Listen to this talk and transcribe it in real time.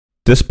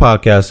This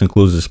podcast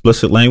includes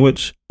explicit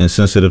language and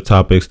sensitive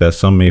topics that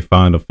some may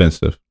find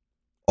offensive.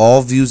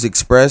 All views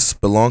expressed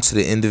belong to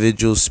the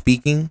individual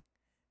speaking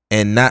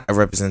and not a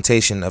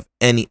representation of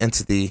any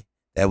entity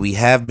that we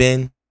have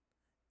been,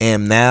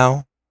 am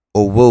now,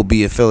 or will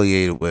be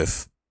affiliated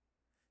with.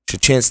 It's your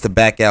chance to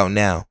back out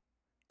now.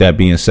 That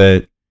being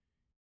said,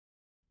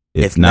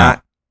 if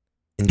not,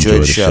 enjoy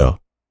the show.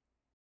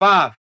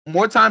 Five,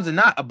 more times than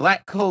not, a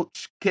black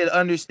coach could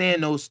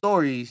understand those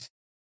stories.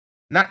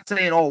 Not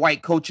saying all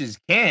white coaches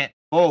can't.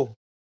 Oh,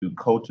 Do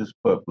coaches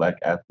put black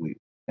athletes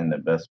in the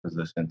best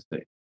position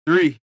today?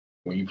 three.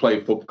 When you play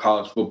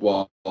college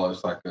football,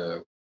 it's like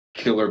a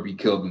kill or be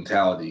killed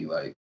mentality.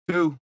 Like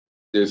Two.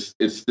 it's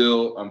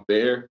still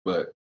unfair,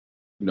 but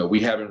we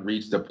haven't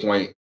reached a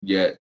point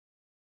yet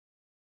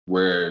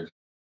where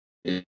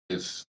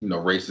it's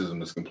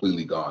racism is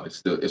completely gone. It's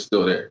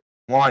still there.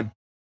 One.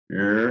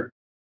 Fear,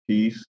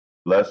 peace,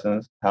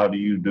 blessings. How do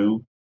you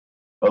do?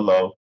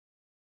 Hello.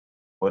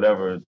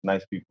 Whatever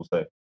nice people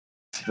say.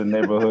 The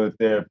neighborhood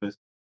therapist,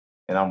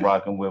 and I'm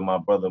rocking with my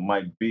brother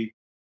Mike B.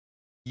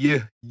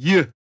 Yeah.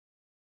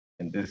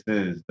 And this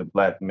is the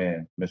Black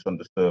Man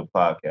Misunderstood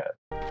podcast.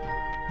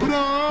 But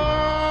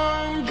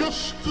I'm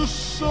just a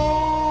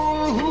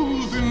soul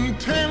whose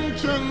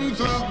intentions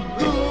are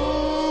good.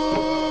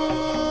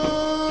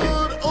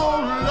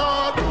 Oh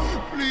Lord,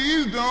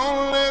 please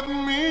don't let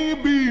me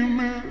be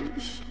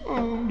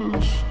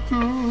misunderstood.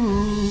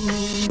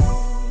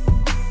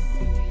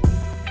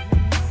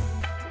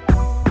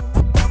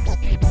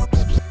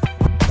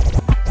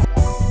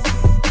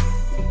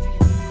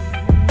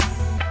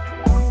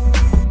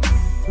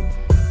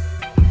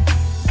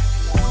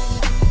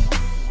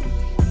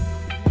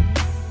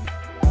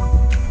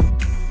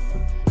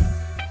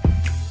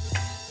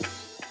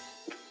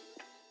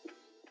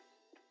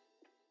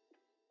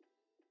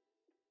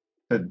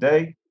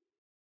 Today,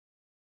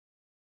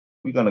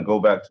 we're going to go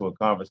back to a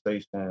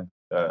conversation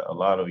that a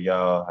lot of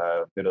y'all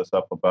have hit us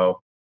up about,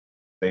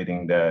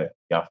 stating that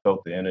y'all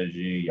felt the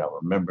energy, y'all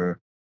remember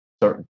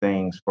certain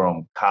things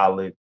from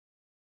college.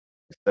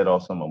 It set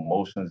off some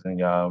emotions in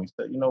y'all. We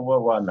said, you know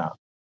what, why not?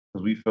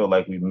 Because we feel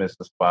like we missed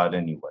the spot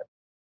anyway.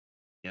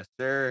 Yes,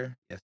 sir.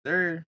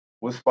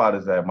 What spot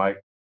is that,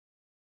 Mike?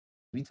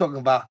 We talking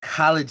about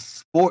college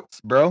sports,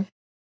 bro.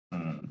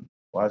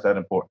 Why is that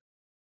important?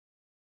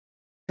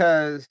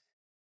 Because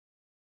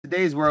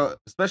today's world,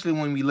 especially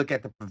when we look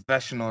at the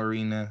professional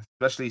arena,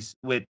 especially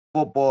with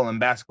football and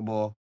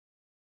basketball,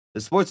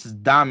 the sports is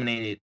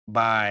dominated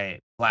by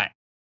black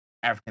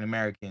African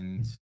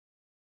Americans.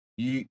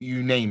 You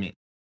name it.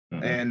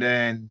 Mhm. And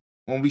then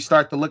when we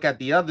start to look at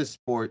the other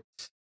sports,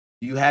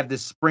 you have the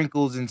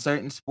sprinkles in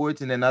certain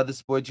sports, and then other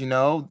sports,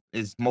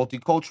 is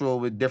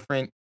multicultural with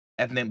different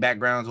ethnic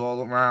backgrounds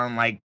all around,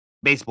 like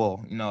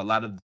baseball. A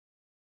lot of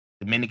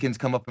Dominicans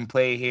come up and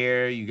play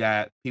here. You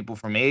got people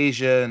from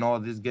Asia and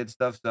all this good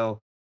stuff. So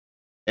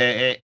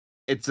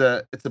it's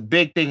a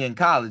big thing in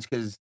college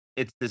because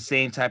it's the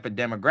same type of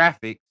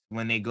demographic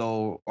when they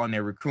go on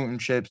their recruiting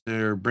trips.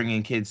 They're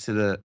bringing kids to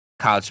the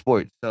college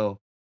sports. So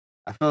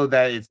I feel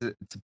that it's a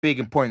big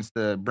importance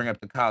to bring up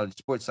the college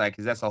sports side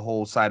because that's a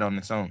whole side on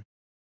its own.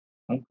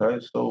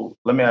 Okay, so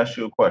let me ask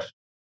you a question.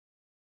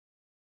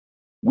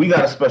 We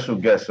got a special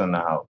guest in the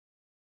house,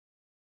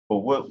 but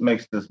what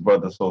makes this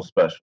brother so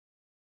special?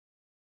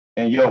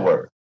 In your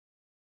words.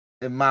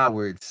 In my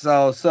words.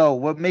 So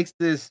what makes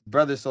this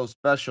brother so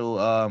special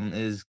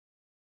is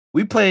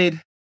we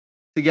played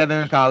together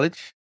in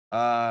college.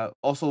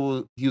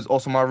 Also he was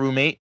also my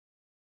roommate.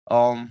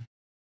 I'm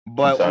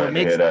But sorry what to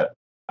makes hear that.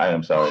 I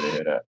am sorry to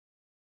hear that.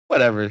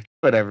 whatever.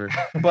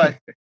 But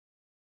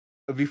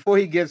before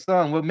he gets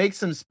on, what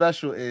makes him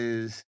special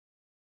is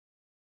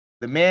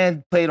the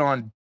man played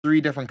on 3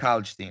 different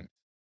college teams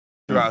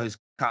throughout his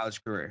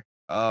college career.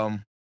 Uh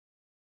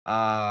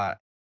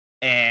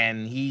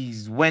and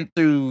he's went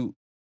through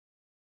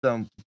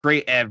some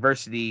great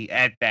adversity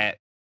at that.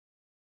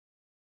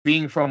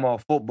 Being from a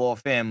football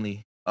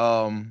family,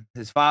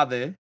 his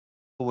father,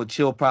 which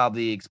he'll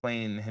probably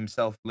explain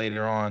himself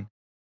later on,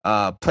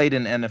 played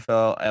in the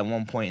NFL at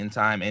one point in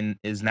time and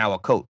is now a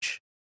coach.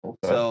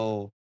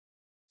 Okay.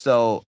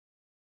 So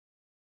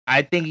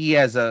I think he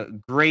has a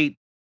great,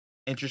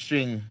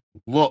 interesting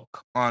look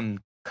on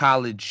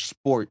college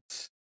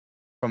sports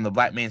from the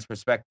black man's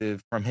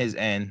perspective, from his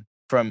end,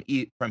 from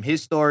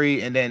his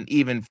story, and then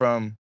even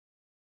from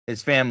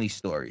his family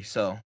story.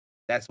 So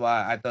that's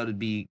why I thought it'd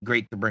be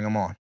great to bring him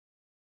on.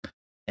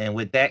 And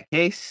with that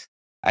case,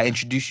 I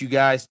introduce you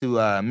guys to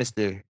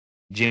Mr.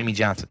 Jimmie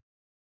Johnson.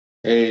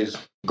 Hey,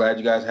 glad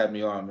you guys had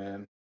me on,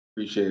 man.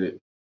 Appreciate it.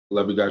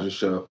 Love you guys'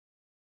 show.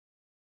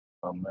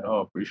 Man,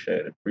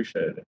 appreciate it.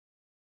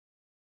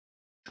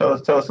 Tell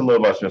us a little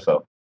about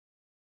yourself.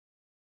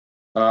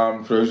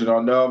 For those who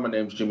don't know, my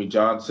name is Jimmie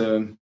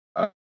Johnson.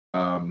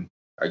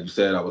 Like you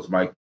said, I was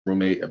Mike's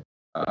roommate.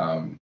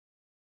 Come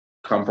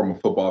from a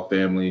football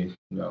family.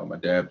 My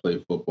dad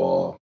played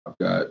football. I've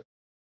got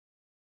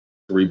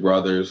 3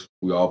 brothers.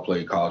 We all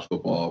played college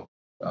football.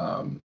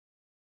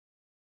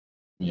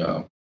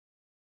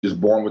 just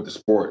born with the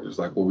sport. It's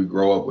like what we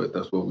grow up with.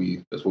 That's what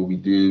we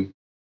do,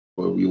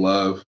 what we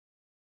love.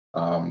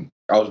 I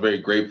was very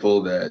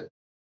grateful that,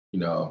 you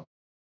know,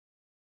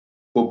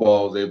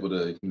 football was able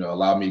to,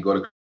 allow me to go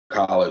to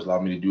college, allow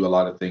me to do a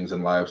lot of things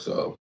in life.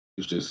 So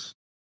it's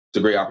a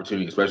great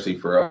opportunity, especially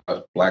for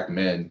us Black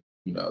men.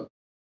 The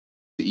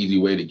easy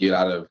way to get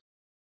out of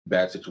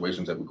bad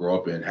situations that we grow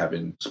up in,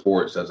 having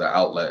sports as an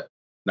outlet,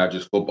 not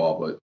just football,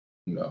 but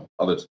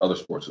other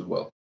sports as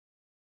well.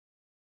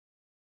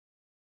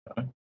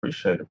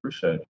 Appreciate it.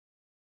 Appreciate it.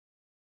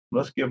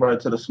 Let's get right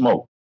to the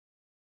smoke.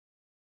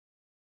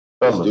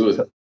 Let's do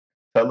it.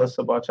 Tell us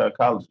about your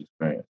college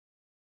experience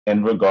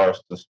in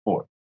regards to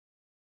sport.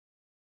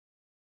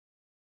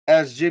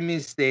 As Jimmy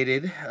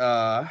stated,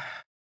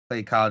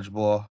 played college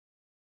ball.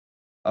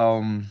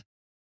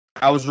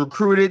 I was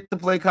recruited to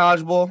play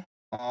college ball.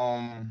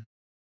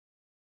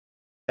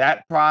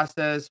 That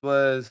process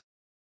was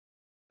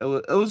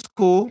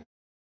cool.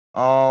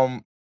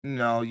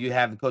 You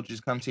have the coaches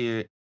come to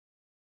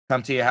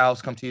your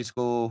house, come to your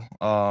school,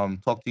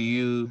 talk to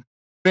you.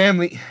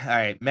 Family. All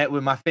right, met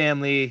with my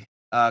family,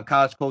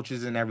 college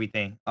coaches and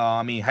everything.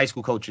 High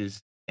school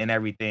coaches and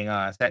everything.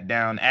 Sat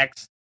down,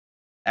 asked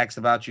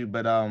about you.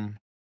 But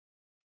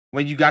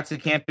when you got to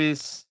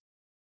campus,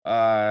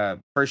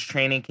 first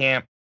training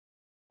camp,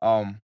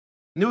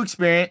 new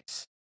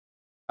experience.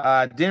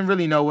 Didn't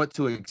really know what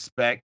to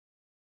expect.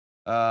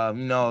 Um,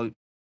 you know,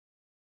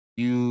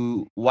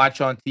 you watch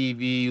on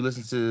TV, you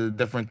listen to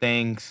different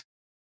things,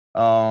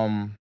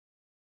 um,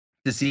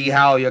 to see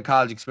how your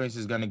college experience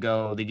is gonna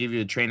go. They give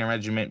you a training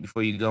regiment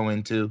before you go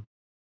into.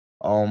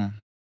 Um,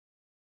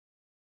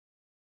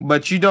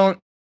 but you don't.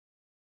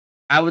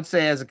 I would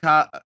say as a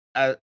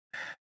college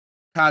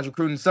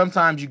recruiting,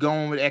 sometimes you go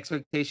in with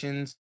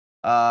expectations.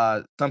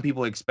 Some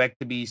people expect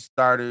to be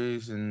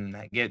starters and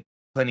get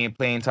plenty of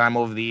playing time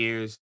over the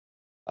years.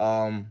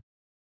 Um,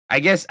 I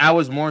guess I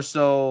was more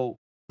so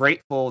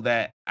grateful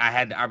that I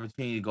had the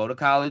opportunity to go to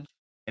college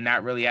and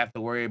not really have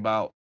to worry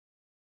about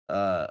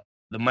uh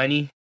the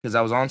money because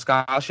I was on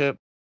scholarship.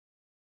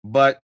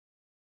 But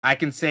I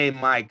can say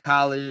my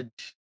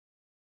college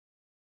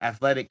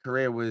athletic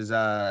career was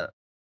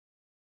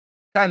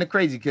kind of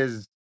crazy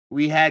because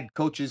we had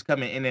coaches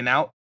coming in and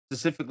out,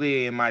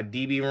 specifically in my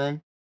DB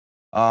room.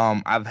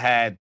 I've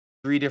had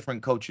three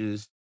different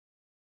coaches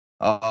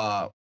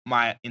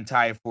my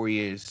entire 4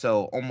 years.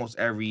 So almost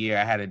every year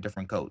I had a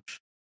different coach.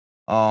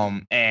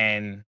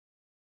 And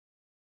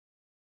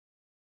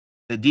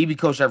the DB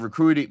coach that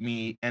recruited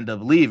me ended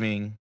up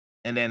leaving,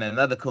 and then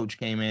another coach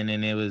came in,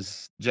 and it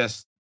was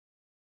just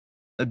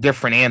a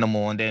different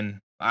animal. And then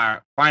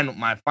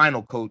my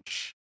final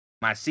coach,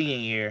 my senior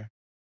year,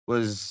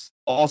 was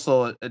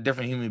also a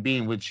different human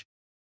being, which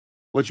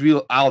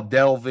I'll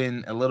delve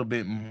in a little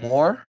bit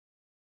more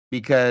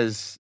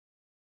because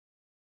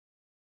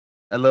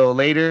a little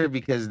later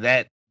because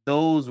that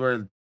those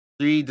were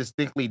three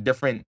distinctly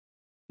different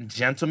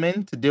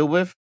gentlemen to deal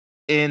with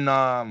in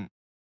my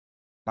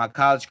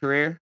college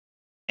career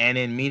and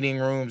in meeting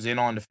rooms and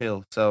on the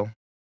field. So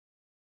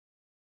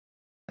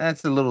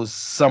that's a little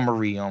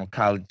summary on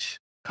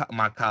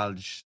my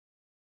college.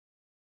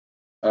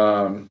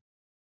 Um,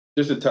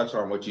 just to touch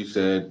on what you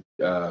said,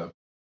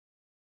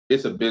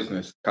 it's a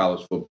business.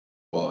 College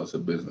football is a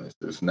business.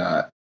 It's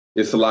not.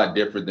 It's a lot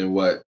different than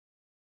what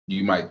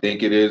you might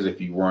think it is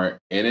if you weren't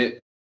in it.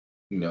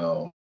 You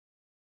know,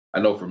 I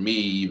know for me,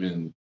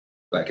 even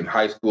like in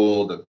high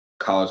school, the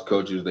college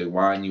coaches they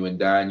wine you and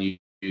dine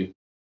you.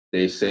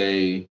 They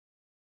say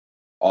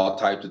all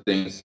types of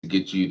things to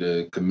get you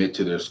to commit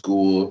to their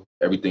school.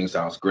 Everything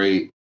sounds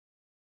great.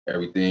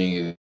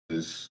 Everything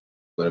is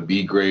going to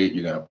be great.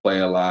 You're going to play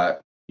a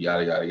lot.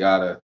 Yada yada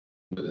yada.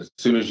 But as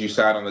soon as you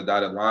sign on the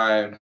dotted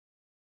line,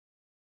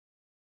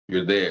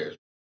 you're there,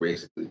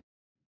 basically.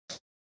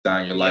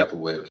 Sign your life Yep.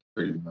 away,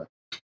 pretty much.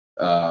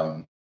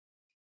 Um,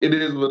 it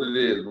is what it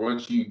is.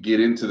 Once you get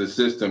into the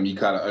system, you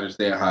kind of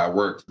understand how it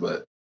works.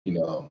 But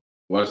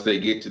once they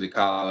get to the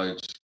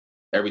college,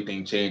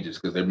 everything changes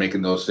because they're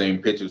making those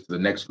same pitches to the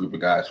next group of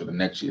guys for the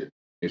next year.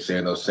 They're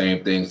saying those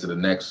same things to the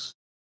next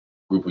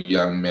group of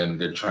young men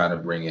they're trying to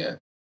bring in.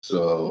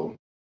 So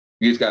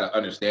you just got to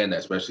understand that,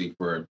 especially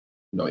for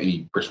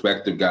any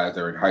prospective guys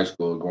that are in high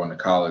school going to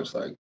college.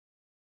 Like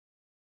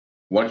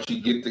once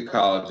you get to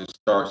college, it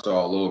starts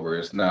all over.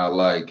 It's not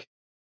like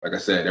I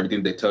said,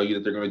 everything they tell you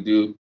that they're going to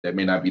do, that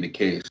may not be the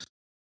case.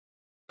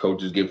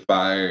 Coaches get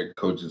fired,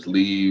 coaches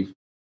leave,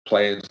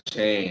 plans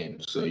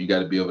change. So you got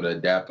to be able to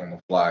adapt on the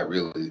fly,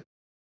 really.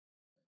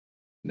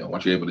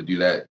 Once you're able to do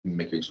that, you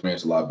make your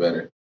experience a lot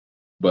better.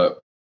 But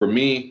for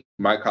me,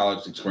 my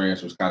college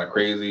experience was kind of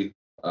crazy.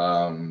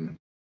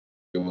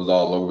 It was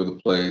all over the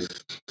place,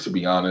 to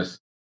be honest.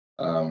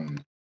 Um,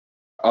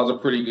 I was a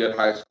pretty good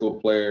high school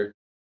player,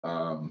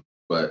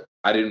 but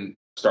I didn't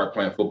start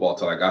playing football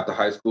until I got to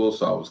high school,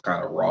 so I was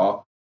kind of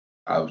raw.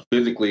 I was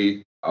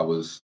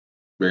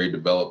very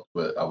developed,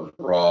 but I was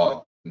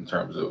raw in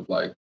terms of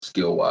like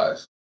skill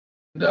wise.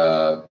 And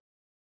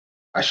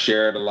I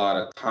shared a lot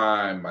of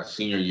time my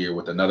senior year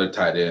with another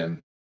tight end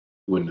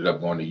who ended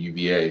up going to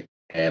UVA.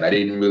 and I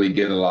didn't really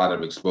get a lot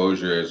of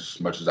exposure as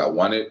much as I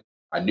wanted.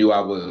 I knew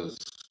I was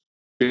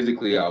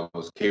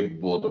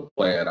capable to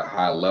play at a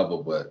high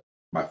level, but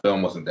my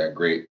film wasn't that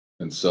great.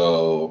 And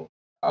so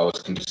I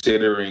was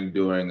considering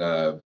doing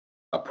a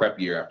prep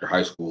year after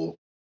high school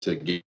to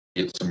get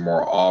some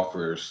more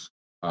offers.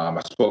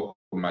 I spoke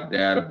with my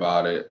dad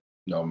about it.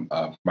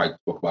 Mike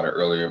spoke about it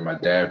earlier. My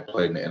dad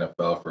played in the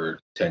NFL for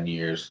 10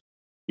 years.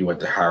 He went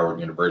to Howard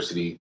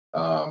University.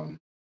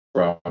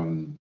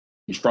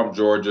 He's from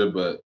Georgia,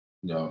 but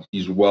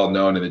he's well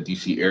known in the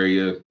DC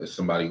area as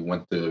somebody who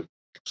went to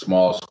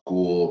small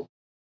school,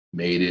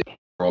 made it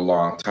for a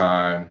long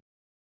time.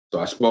 So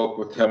I spoke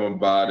with him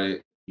about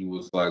it. He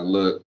was like,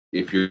 look,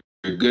 if you're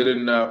good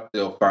enough,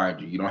 they'll find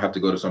you. You don't have to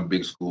go to some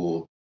big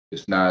school.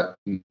 It's not,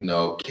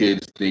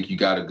 kids think you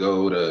got to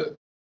go to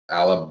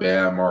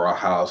Alabama or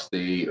Ohio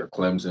State or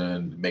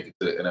Clemson to make it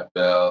to the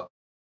NFL.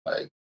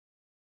 Like,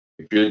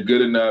 if you're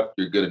good enough,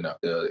 you're good enough.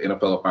 The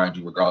NFL will find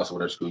you regardless of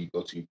whatever school you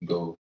go to. You can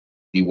go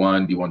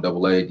D1, D1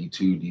 AA,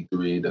 D2,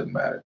 D3, it doesn't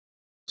matter.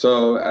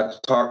 So after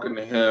talking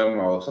to him,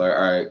 I was like,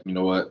 all right, you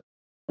know what?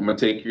 I'm going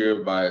to take your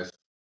advice.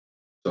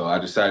 So I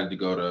decided to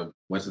go to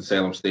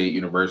Winston-Salem State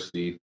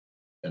University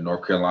in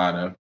North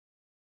Carolina.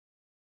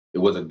 It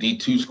was a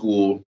D2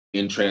 school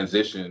in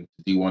transition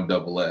to D1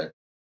 AA.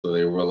 So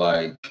they were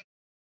like,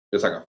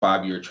 it's like a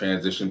 5-year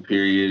transition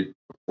period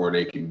before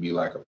they can be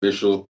like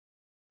official.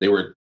 They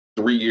were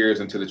 3 years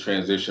into the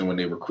transition when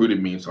they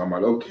recruited me. So I'm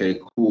like, okay,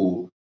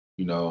 cool.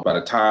 By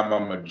the time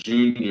I'm a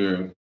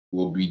junior,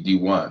 we'll be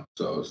D1.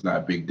 So it's not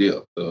a big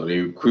deal. So they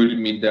recruited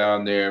me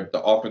down there.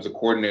 The offensive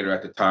coordinator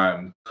at the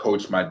time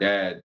coached my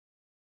dad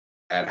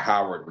at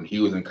Howard when he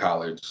was in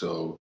college.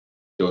 So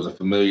there was a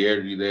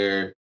familiarity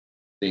there.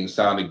 Things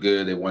sounded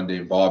good. They wanted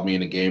to involve me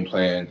in the game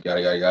plan,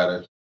 yada, yada,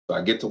 yada. So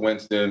I get to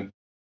Winston.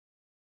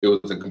 It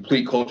was a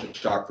complete culture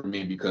shock for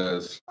me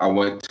because I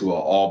went to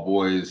an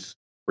all-boys,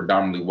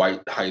 predominantly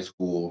white high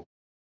school,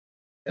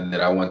 and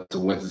then I went to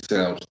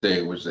Winston-Salem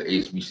State, which is an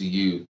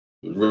HBCU.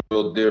 It was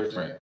real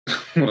different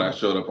when I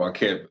showed up on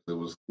campus. It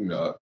was,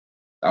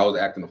 I was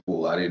acting a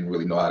fool. I didn't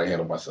really know how to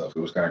handle myself. It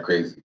was kind of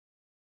crazy.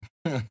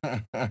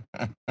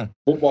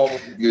 Football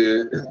was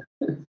good.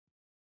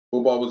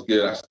 Football was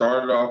good. I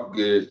started off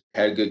good,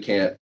 had a good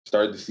camp,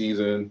 started the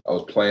season. I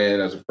was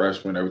playing as a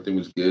freshman. Everything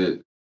was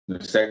good. In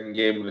the second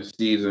game of the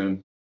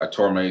season, I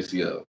tore my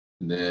ACL.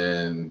 And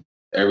then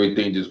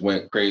everything just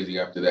went crazy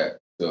after that.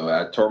 So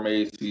I tore my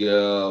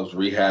ACL, I was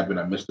rehabbing.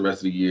 I missed the rest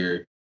of the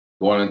year.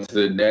 Going into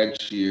the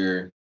next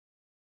year,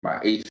 my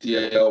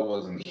ACL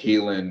wasn't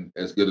healing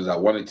as good as I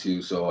wanted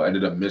to. So I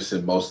ended up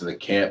missing most of the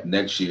camp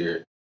next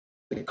year.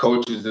 The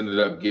coaches ended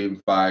up getting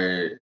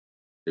fired.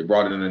 They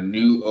brought in a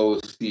new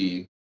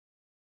OC.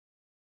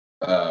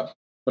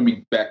 Let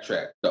me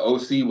backtrack. The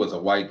OC was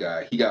a white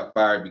guy. He got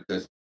fired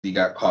because he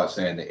got caught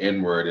saying the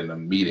N-word in a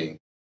meeting.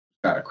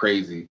 Kind of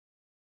crazy.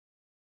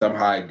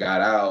 Somehow it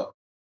got out.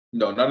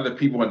 None of the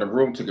people in the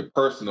room took it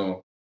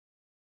personal.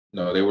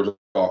 They were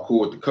all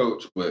cool with the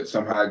coach, but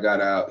somehow it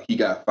got out. He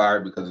got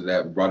fired because of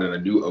that. We brought in a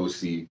new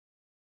OC.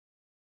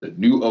 The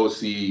new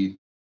OC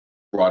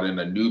brought in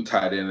a new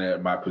tight end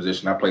at my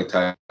position. I play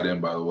tight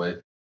end, by the way.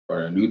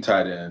 Brought in a new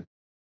tight end.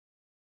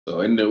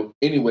 So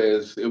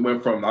anyways, it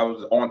went from I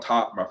was on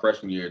top my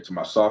freshman year to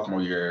my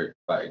sophomore year,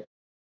 like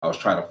I was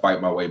trying to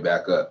fight my way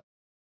back up.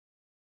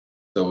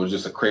 So it was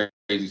just a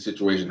crazy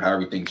situation how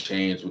everything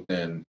changed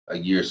within a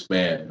year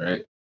span,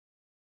 right?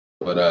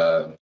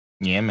 But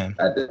yeah, man.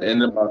 At the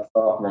end of my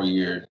sophomore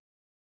year,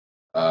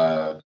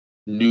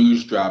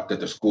 news dropped that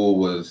the school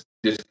was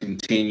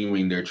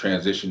discontinuing their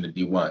transition to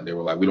D1. They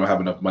were like, we don't have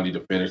enough money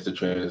to finish the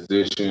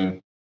transition.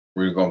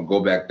 We're going to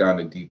go back down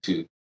to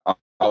D2. I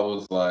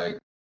was like,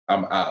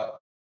 I'm out.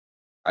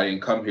 I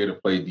didn't come here to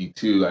play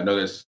D2. I know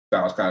this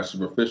sounds kind of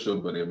superficial,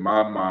 but in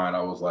my mind,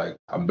 I was like,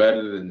 I'm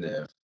better than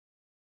this,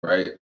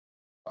 right?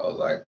 I was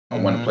like, I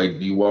want to play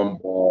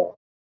D1 ball.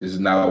 This is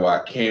not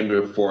what I came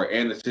here for.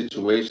 And the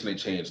situation had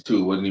changed too.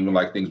 It wasn't even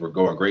like things were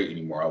going great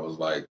anymore. I was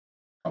like,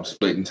 I'm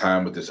splitting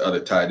time with this other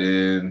tight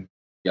end,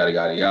 yada,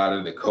 yada,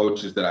 yada. The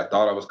coaches that I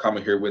thought I was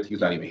coming here with, he's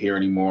not even here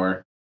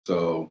anymore.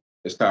 So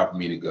it's time for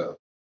me to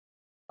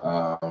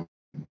go.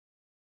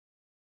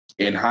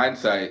 In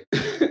hindsight,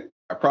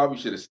 I probably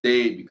should have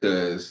stayed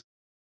because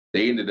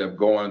they ended up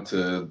going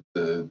to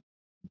the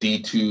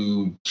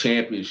D2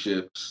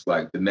 championships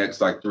like the next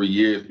 3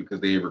 years because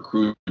they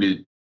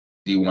recruited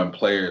D1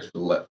 players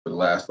for the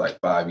last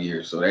 5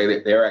 years. So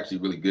they're actually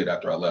really good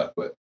after I left.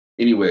 But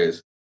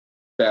anyways,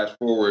 fast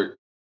forward,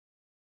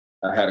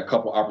 I had a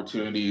couple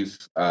opportunities.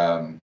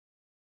 I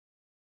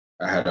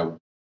had a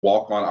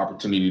walk-on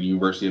opportunity at the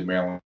University of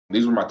Maryland.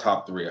 These were my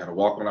top three. I had a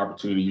walk-on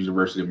opportunity at the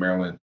University of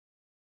Maryland.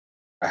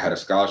 I had a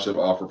scholarship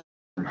offer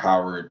from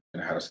Howard,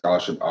 and I had a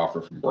scholarship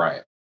offer from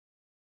Bryant.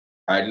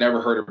 I had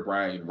never heard of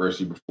Bryant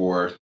University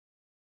before.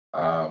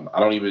 I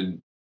don't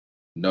even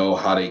know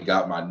how they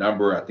got my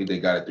number. I think they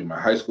got it through my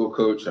high school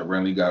coach. I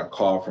randomly got a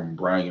call from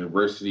Bryant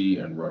University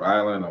in Rhode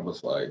Island. I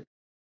was like,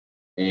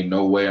 ain't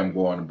no way I'm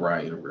going to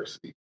Bryant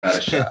University. Not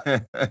a shot.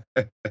 Not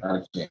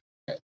a chance.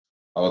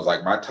 I was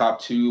like, my top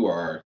two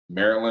are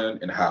Maryland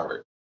and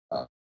Howard.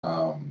 Uh,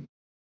 um,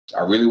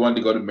 I really wanted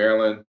to go to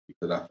Maryland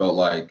because I felt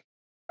like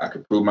I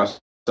could prove myself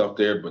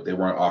there, but they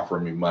weren't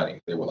offering me money.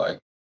 They were like,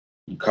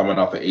 you coming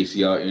off an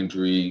ACL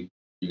injury,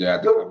 you're gonna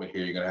have to come in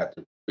here, you're gonna have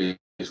to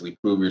basically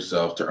prove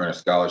yourself to earn a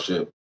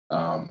scholarship.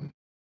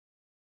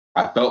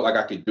 I felt like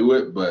I could do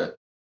it, but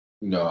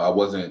I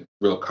wasn't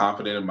real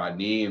confident in my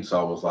knee, and so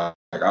I was like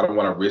I don't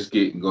want to risk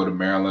it and go to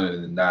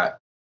Maryland and not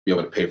be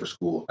able to pay for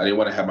school. I didn't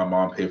want to have my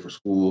mom pay for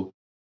school.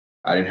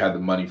 I didn't have the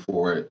money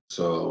for it,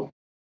 so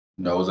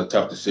it was a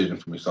tough decision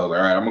for me. So I was like,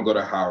 all right, I'm gonna go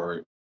to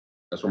Howard.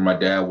 That's where my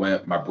dad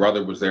went. My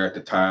brother was there at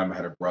the time. I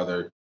had a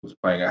brother who was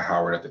playing at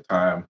Howard at the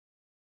time.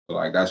 So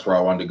like that's where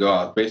I wanted to go.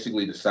 I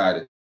basically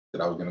decided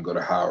that I was gonna go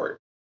to Howard.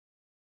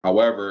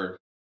 However,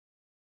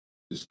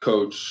 this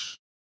coach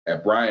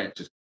at Bryant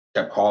just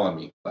kept calling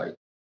me like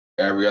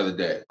every other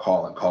day,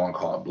 calling,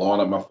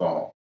 blowing up my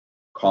phone,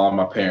 calling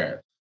my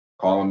parents,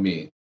 calling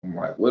me. I'm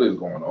like, what is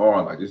going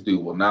on? Like this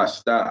dude will not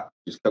stop.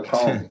 Just kept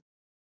calling me.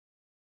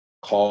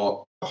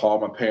 Call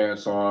my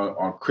parents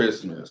on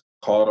Christmas,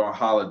 called on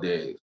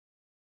holidays.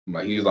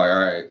 He's like, all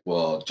right,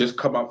 well, just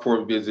come up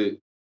for a visit.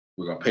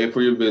 We're gonna pay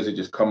for your visit.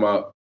 Just come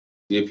up,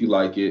 see if you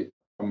like it.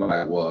 I'm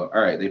like, well,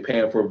 all right, they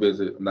paying for a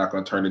visit. I'm not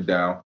gonna turn it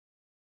down.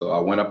 So I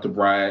went up to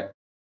Bryant,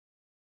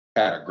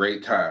 had a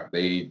great time.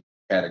 They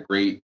had a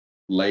great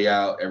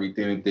layout.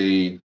 Everything that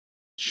they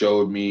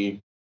showed me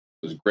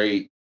was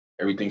great.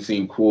 Everything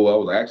seemed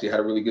cool. I actually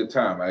had a really good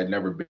time. I had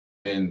never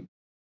been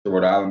to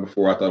Rhode Island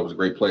before. I thought it was a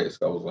great place.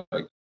 I was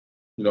like,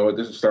 you know what,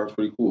 this sounds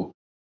pretty cool.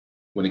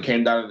 When it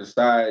came down to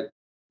decide,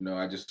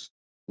 I just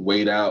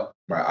weighed out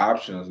my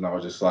options, and I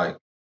was just like,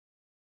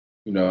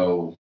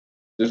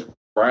 this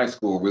Bryant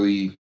school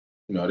really,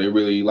 they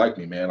really like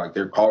me, man. Like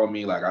they're calling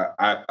me. Like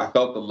I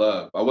felt the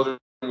love. I wasn't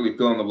really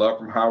feeling the love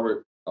from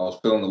Howard. I was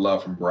feeling the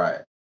love from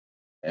Bryant,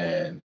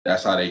 and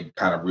that's how they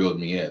kind of reeled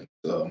me in.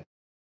 So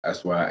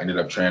that's why I ended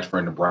up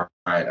transferring to Bryant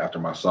after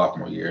my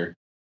sophomore year.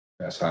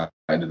 That's how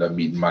I ended up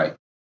meeting Mike.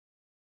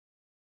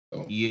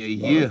 So,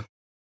 Yeah.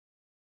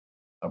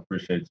 I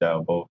appreciate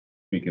y'all both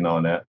speaking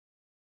on that.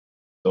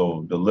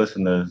 So the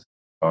listeners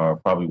are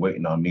probably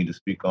waiting on me to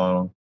speak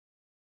on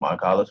my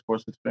college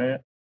sports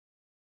experience.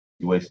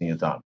 You're wasting your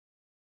time.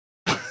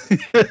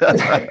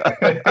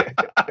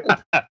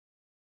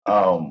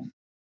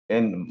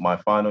 In my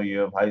final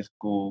year of high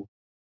school,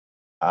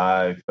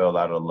 I fell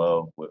out of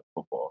love with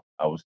football.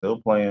 I was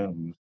still playing,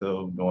 we were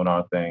still doing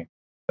our thing.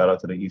 Shout out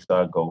to the East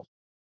Side Ghost.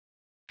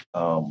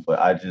 But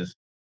I just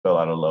fell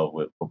out of love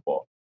with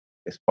football.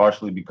 It's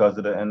partially because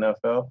of the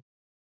NFL,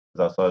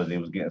 because I saw that they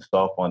was getting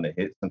soft on the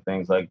hits and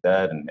things like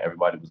that, and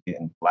everybody was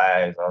getting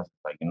flags. I was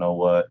like, you know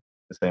what,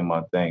 this ain't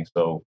my thing.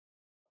 So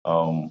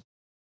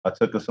I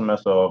took a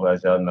semester off,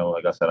 as y'all know.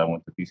 Like I said, I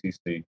went to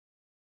PCC.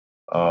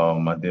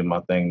 I did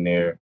my thing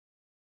there,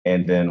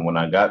 and then when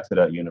I got to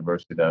that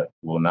university that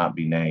will not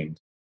be named,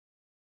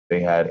 they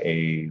had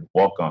a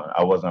walk on.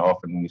 I wasn't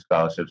offered any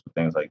scholarships or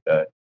things like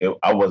that.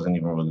 I wasn't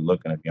even really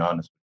looking, to be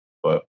honest,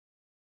 but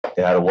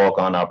they had a walk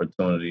on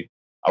opportunity.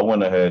 I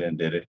went ahead and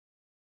did it.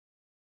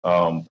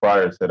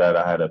 Prior to that,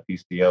 I had a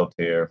PCL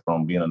tear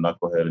from being a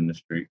knucklehead in the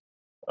street,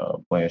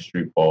 playing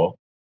street ball.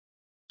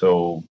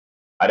 So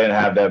I didn't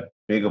have that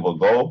big of a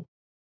goal,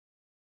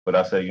 but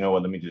I said, you know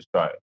what, let me just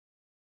try it.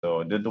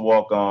 So I did the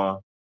walk on,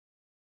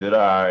 did all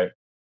right,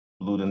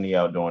 blew the knee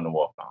out during the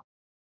walk on.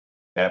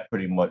 That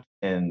pretty much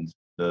ends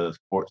the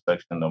sports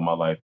section of my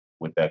life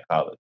with that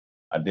college.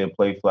 I did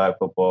play flag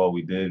football.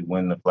 We did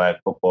win the flag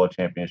football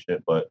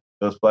championship, but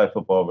does flag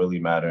football really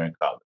matter in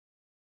college?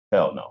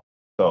 Hell no.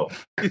 So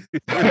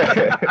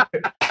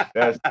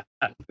that's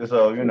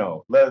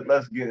so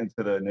let's get into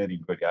the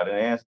nitty gritty. I didn't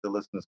answer the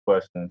listeners'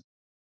 questions.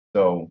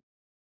 So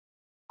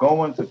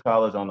going to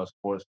college on a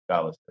sports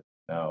scholarship.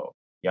 Now,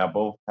 y'all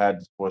both had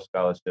the sports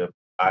scholarship.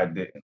 I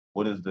didn't.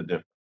 What is the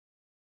difference?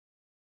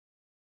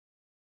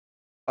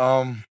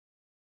 Um.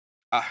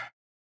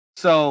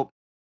 So,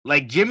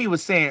 like Jimmy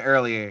was saying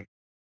earlier,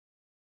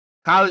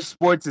 college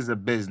sports is a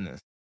business.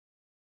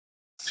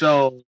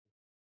 So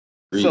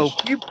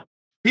Preach.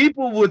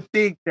 people would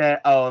think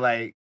that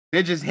like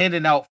they're just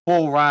handing out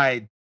full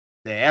ride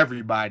to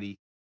everybody,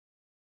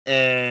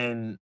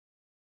 and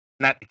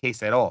not the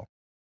case at all.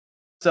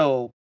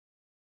 So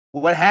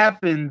what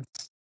happens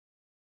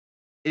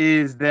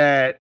is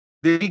that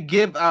they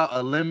give out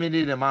a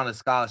limited amount of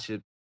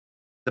scholarships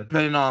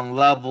depending on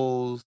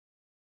levels.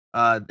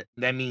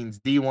 That means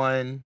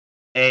D1A,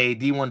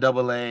 D1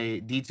 AA,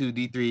 D2,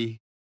 D3,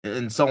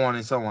 and so on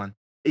and so on.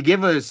 They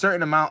give a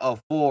certain amount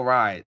of full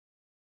ride.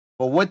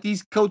 But what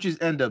these coaches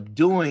end up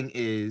doing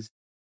is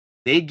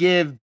they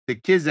give the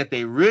kids that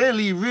they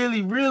really,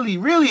 really, really,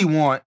 really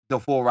want the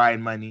full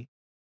ride money,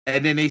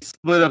 and then they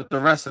split up the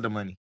rest of the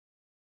money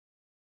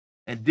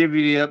and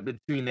divvy it up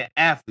between the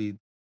athletes.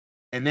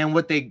 And then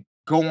what they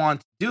go on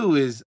to do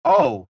is,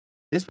 oh,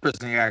 this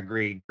person got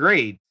great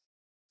grades.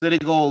 So they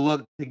go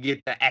look to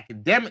get the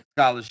academic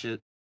scholarship.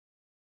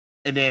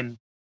 And then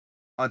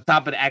on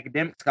top of the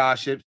academic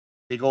scholarships,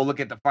 they go look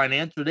at the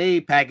financial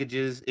aid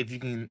packages if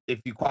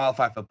you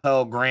qualify for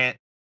Pell Grant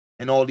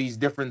and all these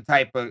different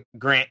type of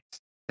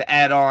grants to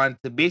add on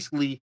to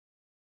basically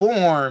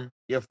form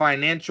your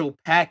financial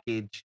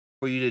package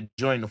for you to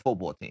join the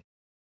football team.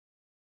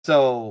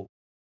 So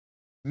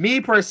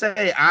me per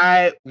se,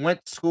 I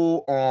went to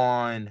school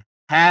on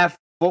half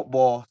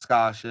football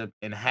scholarship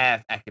and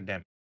half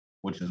academic.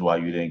 Which is why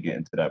you didn't get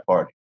into that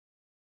party.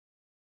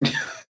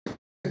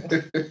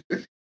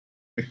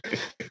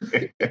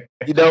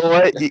 You know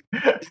what? You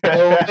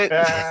know what?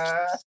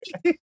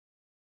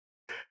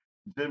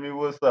 Jimmie,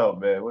 what's up,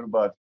 man? What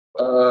about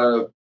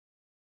you?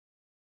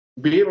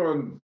 Being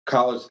on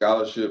college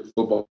scholarship,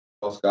 football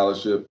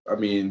scholarship, I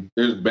mean,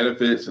 there's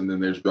benefits and then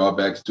there's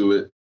drawbacks to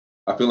it.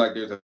 I feel like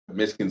there's a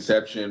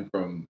misconception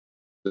from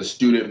the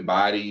student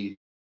body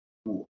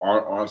who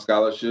aren't on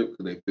scholarship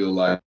because they feel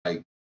like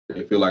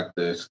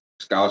the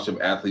scholarship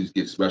athletes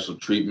get special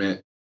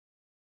treatment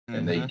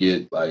and they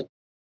get like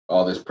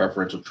all this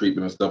preferential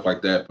treatment and stuff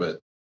like that, but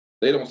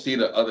they don't see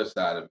the other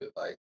side of it.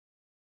 Like,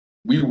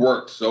 we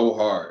work so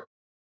hard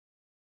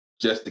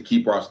just to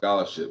keep our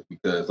scholarship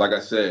because, like I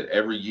said,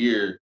 every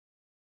year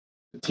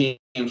the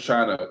team's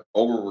trying to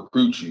over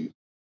recruit you.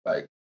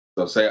 Like,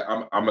 so say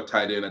I'm a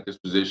tight end at this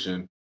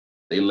position.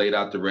 They laid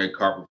out the red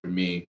carpet for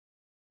me.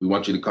 We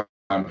want you to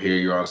come here.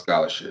 You're on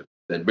scholarship.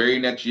 That very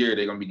next year,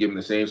 they're going to be giving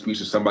the same speech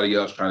to somebody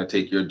else trying to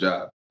take your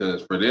job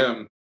because for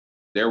them,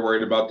 they're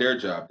worried about their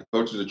job. The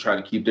coaches are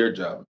trying to keep their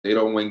job. If they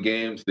don't win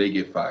games, they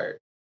get fired.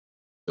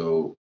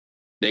 So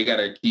they got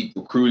to keep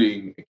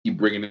recruiting and keep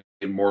bringing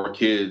in more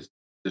kids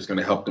that's going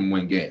to help them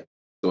win games.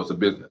 So it's a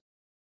business.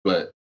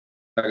 But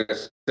like I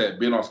said,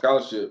 being on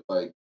scholarship,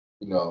 like,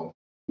 you know,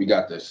 we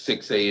got the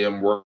 6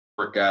 a.m.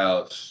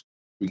 workouts.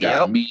 We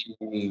got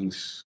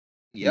meetings.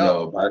 You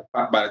know,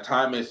 by the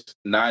time it's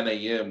 9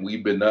 a.m.,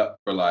 we've been up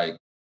for like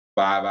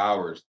 5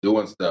 hours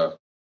doing stuff.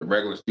 The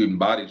regular student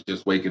body's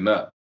just waking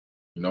up.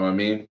 You know what I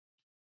mean?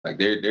 Like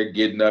they're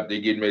getting up, they're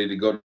getting ready to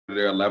go to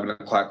their 11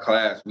 o'clock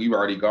class. We've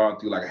already gone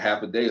through like a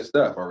half a day of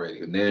stuff already.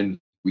 And then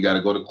we got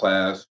to go to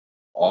class.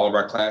 All of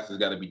our classes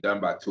got to be done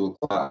by 2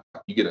 o'clock.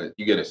 You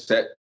get a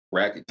set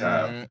bracket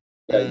time.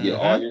 You got to get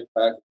all your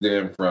classes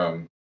in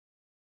from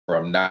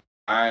 9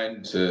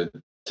 to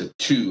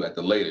 2 at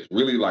the latest.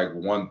 Really like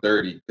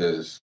 1:30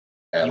 because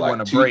at like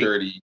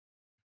 2:30,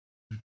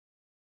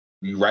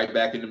 you right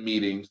back in the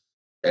meetings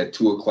at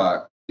 2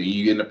 o'clock. Then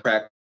you get into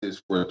practice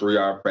for a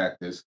 3-hour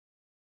practice.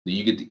 Then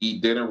you get to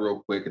eat dinner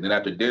real quick, and then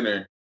after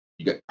dinner,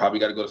 you probably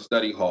got to go to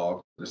study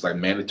hall. It's like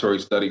mandatory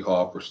study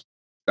hall for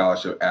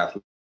scholarship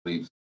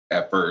athletes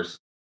at first.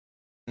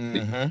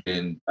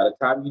 And by the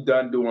time you're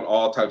done doing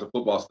all types of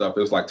football stuff,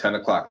 it was like 10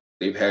 o'clock.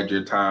 They've had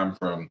your time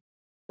from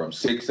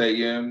 6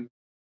 a.m.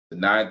 to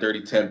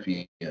 9:30, 10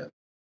 p.m. And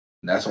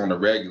that's on the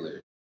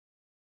regular.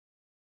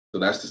 So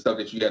that's the stuff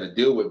that you got to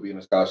deal with being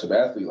a scholarship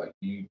athlete. Like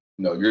you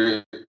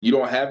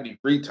don't have any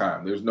free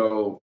time.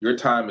 Your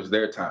time is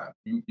their time.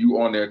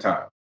 You on their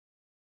time.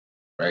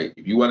 Right?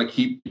 If you want to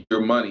keep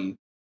your money,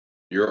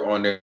 you're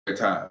on their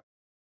time.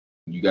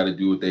 You got to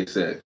do what they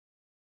say.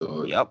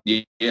 So yeah,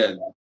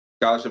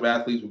 scholarship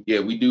athletes,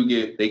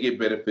 they get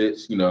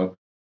benefits. You know,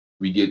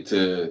 we get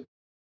to,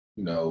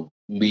 you know,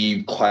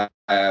 leave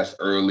class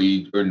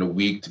early during the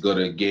week to go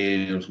to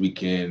games. We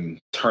can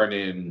turn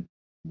in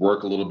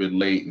work a little bit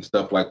late and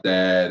stuff like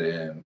that.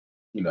 And,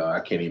 you know, I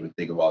can't even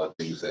think of all the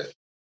things that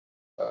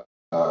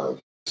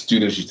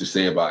students used to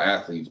say about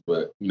athletes,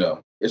 but, you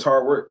know, it's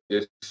hard work.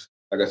 It's,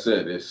 like I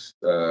said,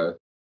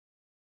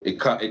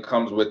 it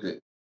comes with it.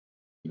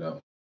 You know,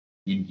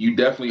 you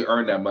definitely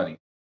earn that money.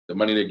 The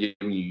money they're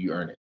giving you, you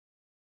earn it.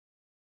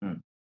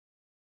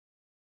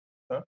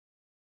 Huh?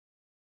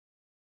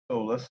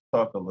 So let's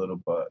talk a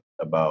little bit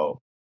about,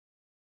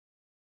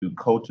 do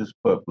coaches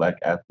put Black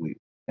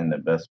athletes in the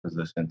best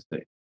position to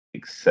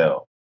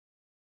excel?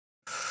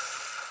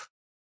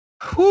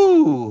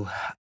 Whew.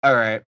 All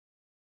right.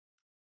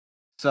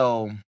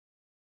 So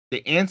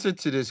the answer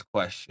to this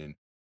question,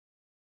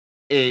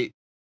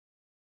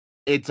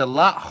 it's a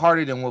lot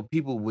harder than what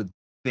people would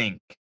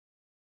think.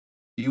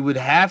 You would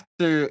have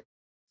to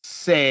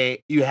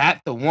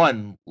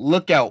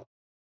look out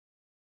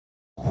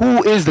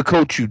who is the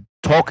coach you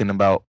talking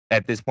about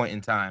at this point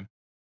in time.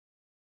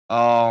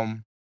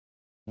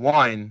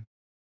 One,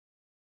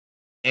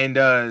 and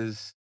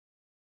does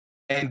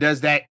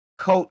that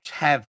coach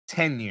have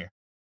tenure?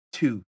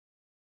 2.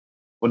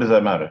 What does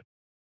that matter?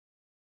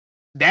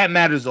 That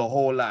matters a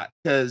whole lot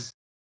because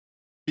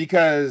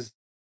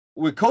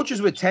with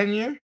coaches with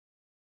tenure,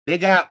 they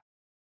got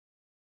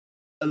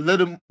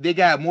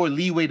more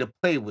leeway to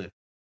play with.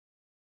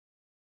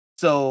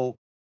 So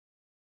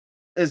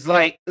it's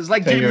like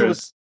Jimmie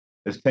was.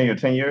 Is tenure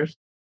 10 years?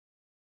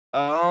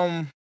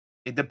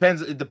 It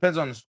depends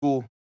on the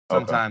school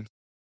sometimes.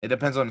 Okay. It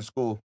depends on the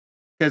school.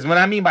 Because what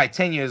I mean by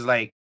tenure is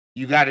like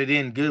you got it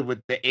in good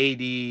with the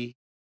AD,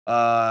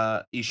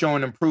 you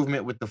showing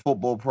improvement with the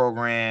football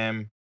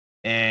program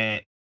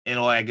and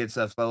all that good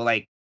stuff. So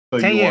like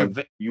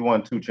you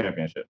won 2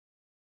 championships.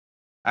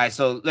 All right,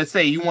 so let's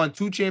say you won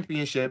 2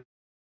 championships,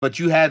 but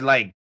you had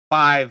like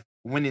 5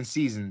 winning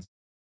seasons.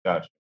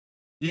 Gotcha.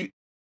 You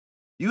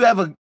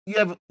have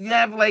you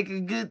have like a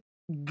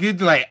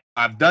good like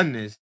I've done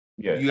this.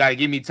 Yeah. You gotta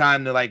give me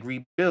time to like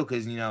rebuild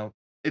because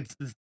it's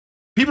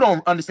people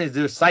don't understand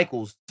there's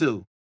cycles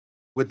too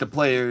with the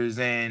players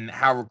and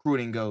how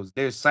recruiting goes.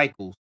 There's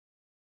cycles.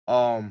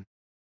 Um,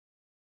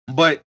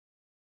 but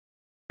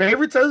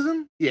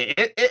favoritism, yeah,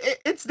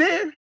 it's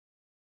there.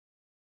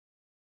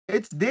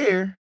 It's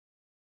there,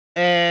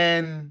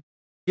 and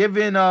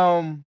giving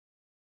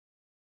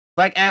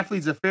black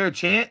athletes a fair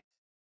chance.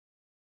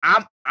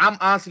 I'm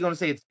honestly gonna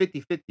say it's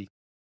 50-50.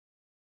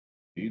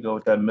 You go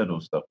with that middle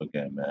stuff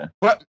again, man.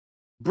 But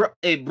bro,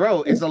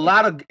 it's a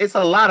lot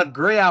of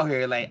gray out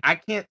here. Like I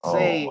can't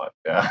say Oh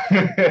my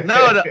god.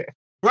 no,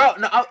 bro.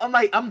 No,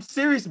 I'm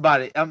serious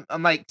about it. I'm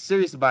like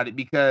serious about it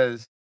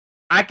because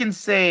I can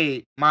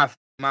say my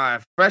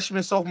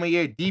freshman sophomore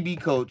year DB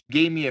coach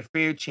gave me a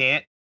fair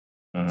chance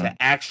to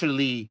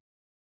actually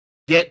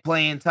get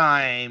playing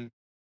time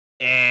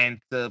and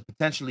to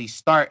potentially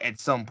start at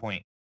some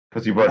point.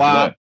 Because he brought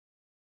you in.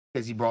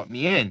 Because he brought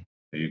me in.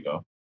 There you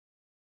go.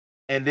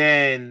 And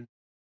then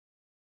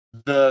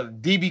the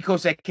DB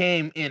coach that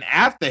came in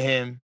after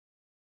him,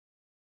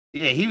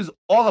 yeah, he was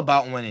all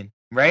about winning,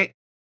 right?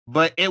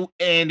 But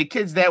the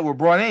kids that were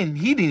brought in,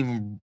 he didn't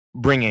even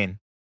bring in.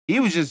 He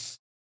was just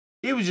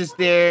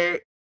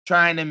there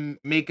trying to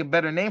make a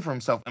better name for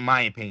himself, in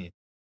my opinion.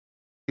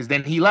 Because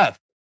then he left.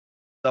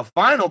 The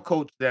final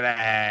coach that I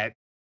had,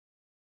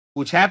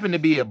 which happened to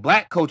be a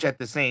black coach at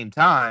the same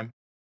time,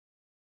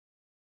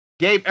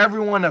 gave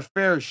everyone a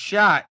fair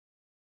shot,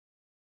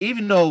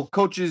 even though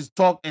coaches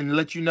talk and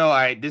let you know, all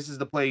right, this is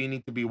the player you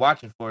need to be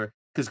watching for,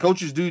 because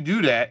coaches do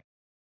that.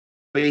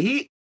 But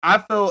I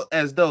felt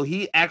as though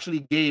he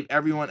actually gave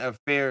everyone a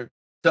fair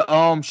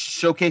to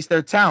showcase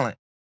their talent.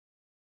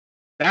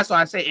 That's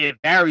why I say it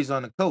varies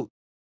on the coach,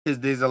 because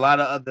there's a lot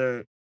of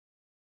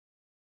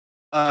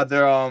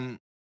other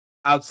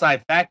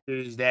outside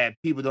factors that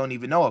people don't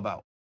even know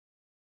about.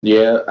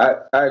 Yeah,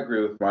 I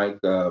agree with Mike.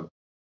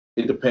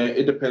 It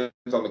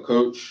depends on the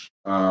coach.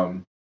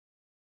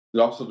 It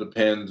also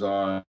depends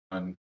on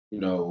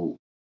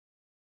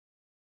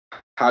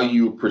how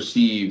you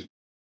perceive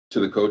to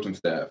the coaching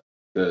staff.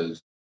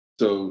 Because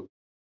so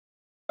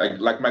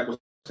like Mike was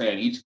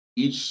saying,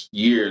 each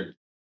year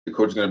the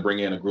coach is going to bring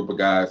in a group of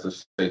guys,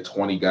 let's say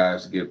 20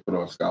 guys to get put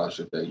on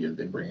scholarship that year.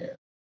 They bring in.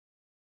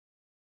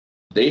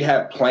 They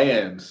have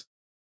plans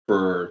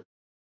for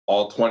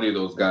all 20 of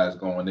those guys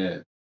going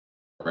in,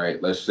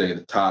 right? Let's say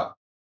the top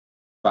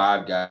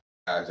 5 guys,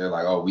 they're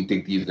like, oh, we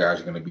think these guys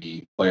are going to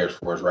be players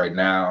for us right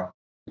now.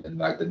 And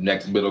like the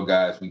next middle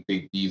guys, we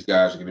think these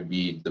guys are going to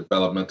be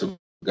developmental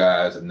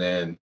guys. And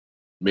then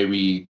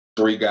maybe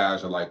 3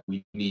 guys are like,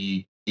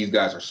 these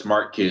guys are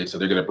smart kids, so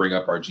they're going to bring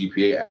up our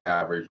GPA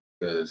average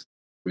because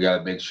we got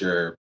to make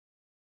sure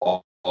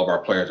all of our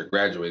players are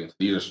graduating. So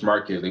these are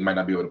smart kids. They might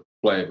not be able to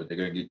play, but they're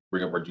going to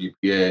bring up our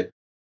GPA.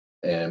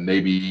 And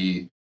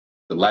maybe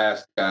the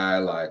last guy,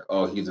 like,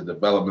 oh, he's a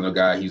developmental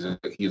guy. He's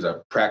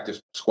a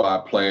practice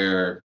squad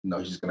player.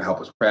 He's going to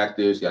help us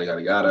practice, yada,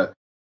 yada, yada.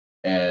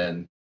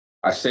 And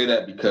I say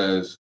that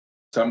because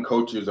some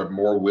coaches are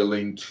more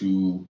willing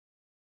to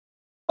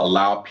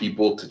allow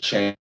people to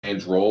change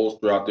roles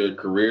throughout their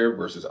career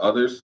versus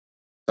others.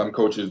 Some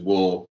coaches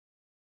will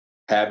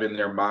have in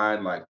their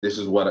mind, like, this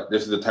is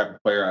the type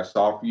of player I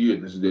saw for you,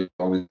 and this is the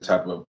only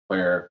type of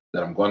player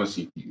that I'm going to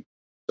see for you.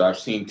 So I've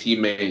seen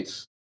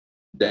teammates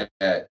that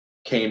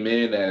came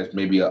in as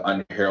maybe an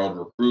unheralded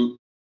recruit,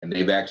 and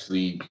they've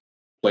actually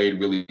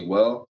played really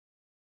well,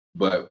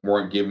 but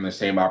weren't given the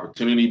same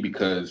opportunity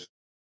because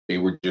they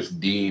were just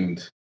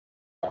deemed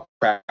a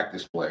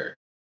practice player.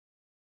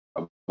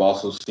 I've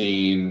also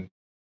seen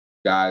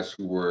guys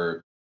who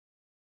were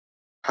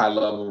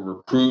high-level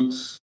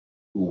recruits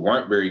who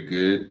weren't very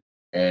good,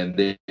 and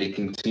they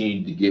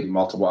continued to get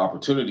multiple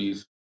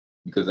opportunities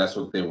because that's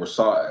what they were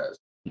saw as.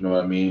 You know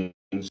what I mean?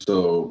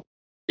 So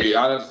it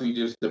honestly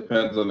just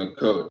depends on the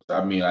coach.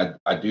 I mean,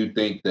 I do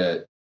think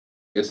that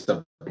it's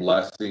a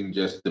blessing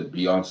just to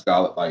be on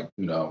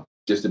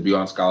just to be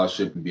on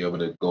scholarship and be able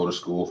to go to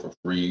school for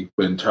free.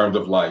 But in terms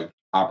of like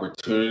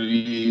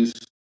opportunities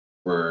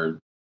for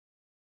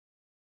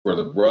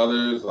the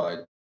brothers, like,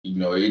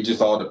 it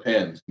just all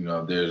depends.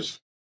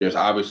 There's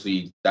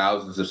obviously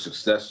thousands of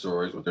success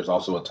stories, but there's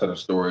also a ton of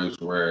stories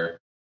where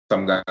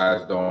some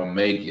guys don't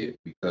make it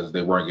because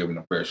they weren't given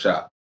a fair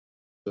shot.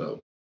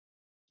 So,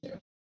 yeah.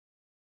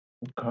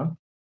 Okay.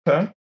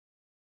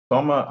 So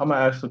I'm gonna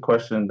ask the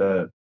question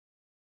that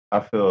I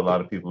feel a lot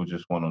of people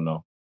just want to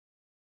know: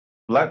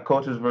 black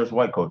coaches versus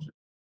white coaches,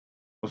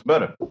 what's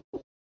better?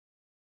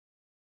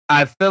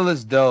 I feel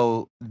as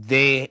though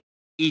they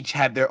each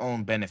have their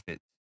own benefits.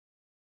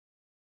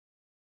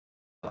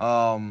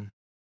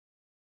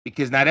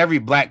 Because not every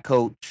black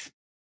coach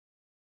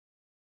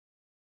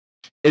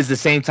is the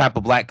same type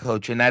of black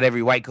coach, and not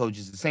every white coach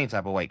is the same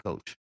type of white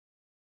coach.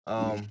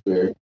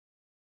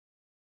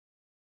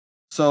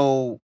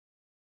 So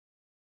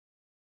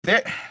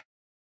there,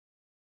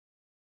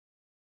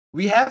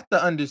 we have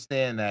to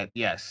understand that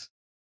yes,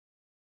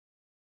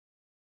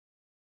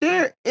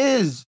 there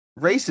is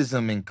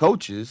racism in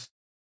coaches,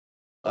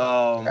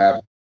 Um,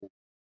 Ab-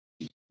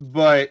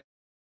 but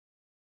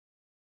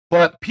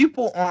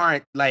people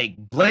aren't like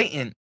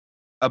blatant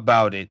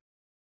about it,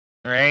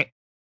 right?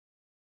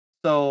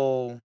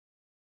 So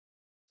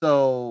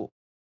so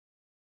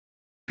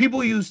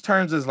people use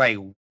terms as like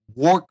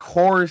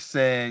workhorse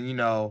and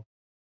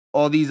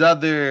all these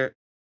other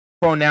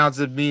pronouns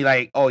of me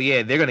like, oh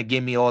yeah, they're gonna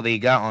give me all they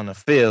got on the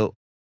field,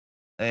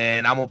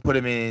 and I'm gonna put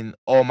them in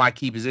all my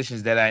key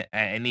positions that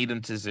I need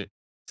them to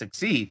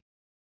succeed.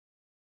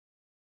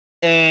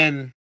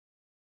 And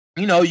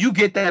you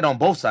get that on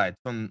both sides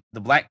from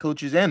the black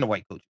coaches and the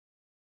white coaches.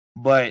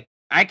 But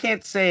I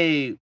can't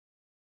say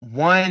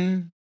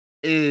one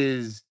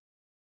is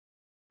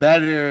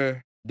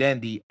better than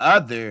the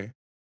other.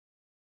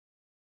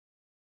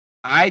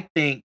 I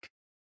think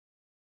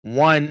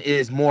one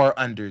is more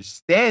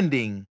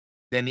understanding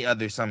than the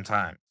other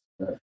sometimes.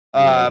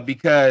 yeah,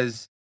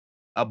 Because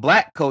a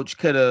black coach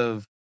could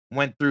have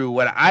went through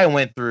what I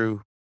went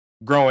through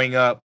growing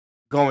up,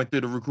 going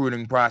through the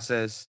recruiting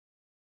process,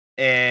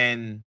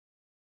 and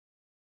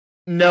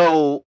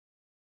know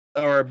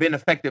or been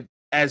affected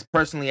as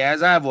personally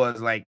as I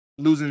was, like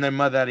losing their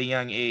mother at a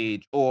young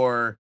age,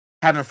 or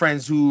having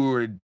friends who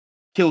were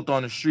killed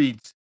on the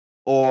streets,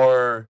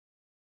 or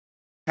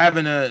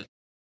having a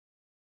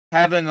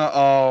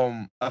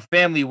a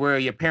family where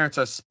your parents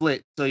are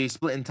split, so you're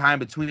splitting time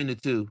between the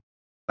two.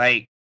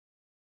 Like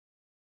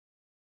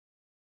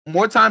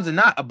more times than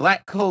not, a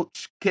black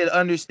coach could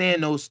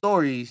understand those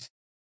stories.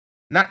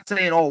 Not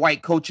saying all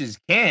white coaches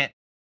can't,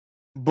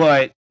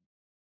 but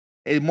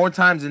more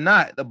times than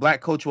not, the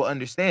black coach will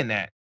understand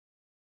that.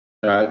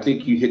 I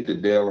think you hit the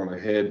nail on the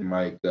head,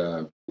 Mike.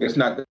 It's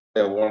not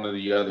that one or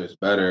the other is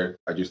better.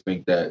 I just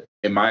think that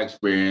in my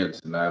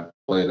experience, and I've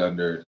played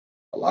under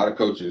a lot of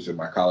coaches in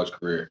my college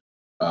career,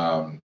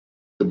 um,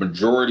 the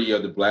majority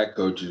of the black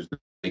coaches,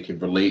 they can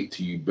relate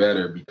to you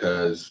better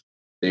because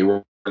they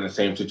were in the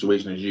same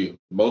situation as you.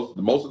 Most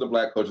of the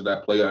black coaches that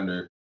I play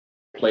under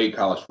played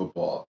college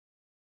football,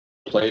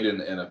 played in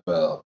the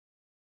NFL.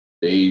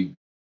 They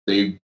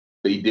they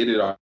they did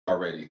it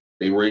already.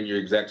 They were in your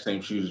exact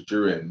same shoes that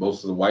you're in.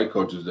 Most of the white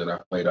coaches that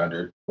I've played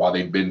under, while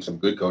they've been some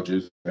good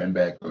coaches and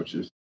bad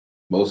coaches,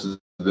 most of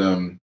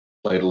them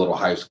played a little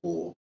high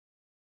school,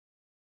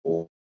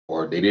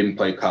 or they didn't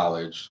play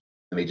college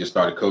and they just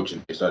started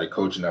coaching. They started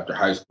coaching after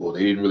high school.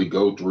 They didn't really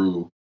go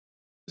through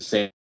the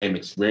same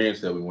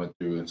experience that we went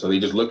through. And so they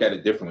just look at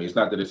it differently. It's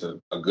not that it's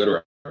a good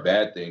or a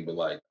bad thing, but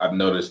like I've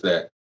noticed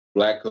that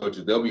black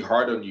coaches, they'll be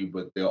hard on you,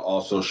 but they'll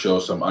also show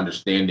some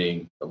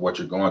understanding of what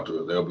you're going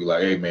through. They'll be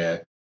like, hey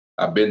man,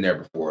 I've been there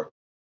before.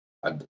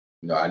 I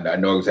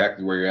know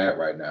exactly where you're at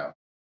right now.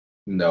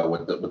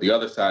 With the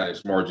other side,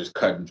 it's more just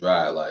cut and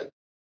dry, like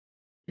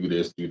do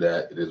this, do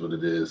that, it is what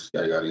it is,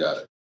 yada yada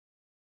yada.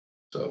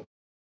 So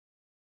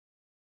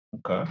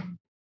Okay.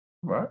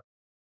 Right.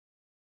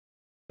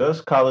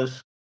 Does college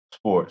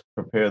sports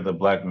prepare the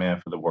black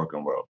man for the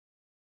working world?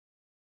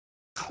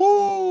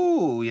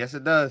 Whew, yes,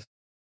 it does.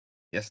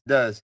 Yes, it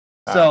does.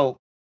 How?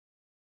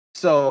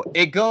 So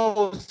it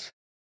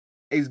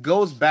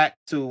goes back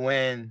to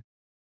when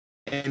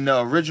in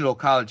the original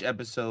college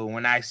episode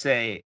when I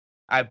say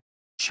I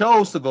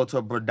chose to go to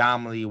a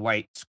predominantly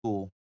white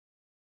school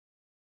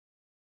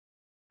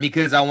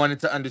because I wanted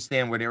to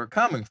understand where they were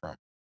coming from.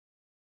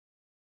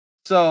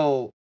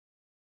 So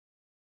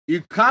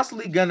you're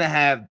constantly gonna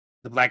have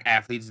the black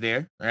athletes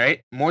there,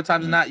 right? More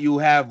times than Mm. not, you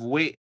have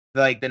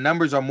like the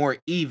numbers are more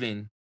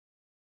even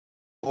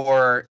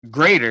or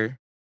greater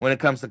when it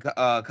comes to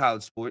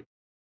college sport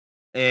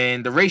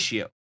and the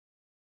ratio.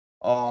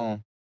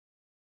 Um,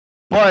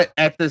 but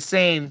at the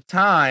same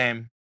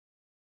time,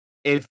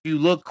 if you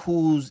look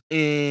who's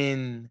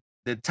in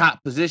the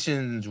top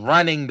positions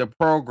running the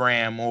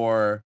program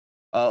or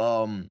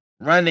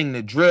running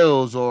the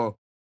drills or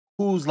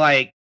who's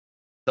like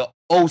the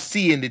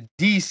OC and the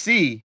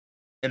DC,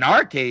 in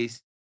our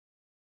case,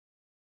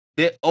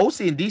 the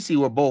OC and DC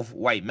were both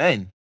white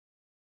men.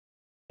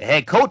 The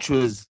head coach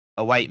was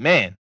a white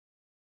man.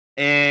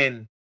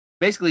 And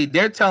basically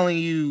they're telling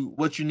you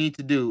what you need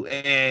to do.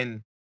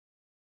 And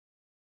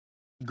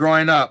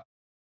growing up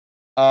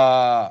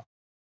uh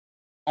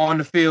on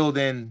the field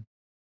and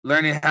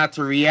learning how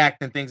to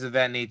react and things of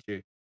that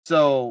nature.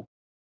 So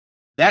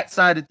that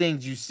side of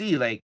things you see,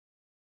 like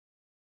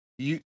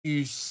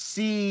you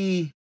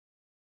see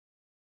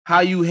how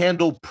you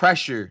handle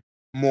pressure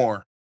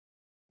more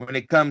when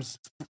it comes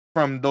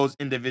from those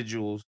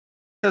individuals.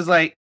 Because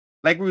like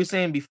we were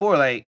saying before,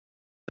 like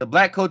the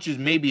black coaches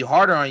may be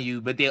harder on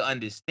you, but they'll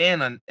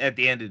understand at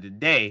the end of the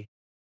day.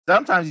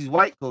 Sometimes these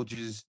white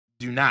coaches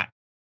do not.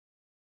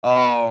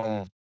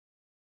 Um,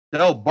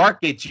 they'll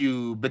bark at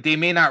you, but they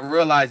may not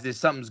realize that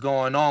something's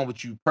going on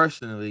with you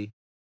personally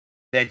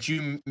that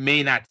you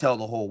may not tell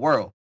the whole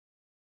world.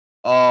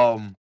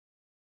 Um,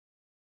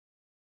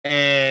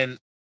 and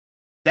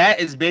that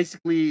is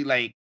basically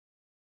like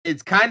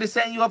it's kind of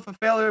setting you up for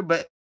failure,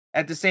 but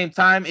at the same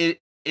time, it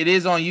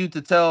is on you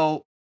to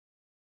tell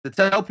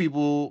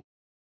people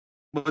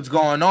what's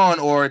going on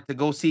or to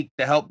go seek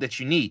the help that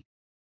you need.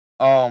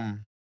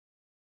 Um,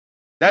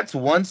 that's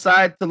one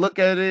side to look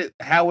at it,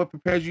 how it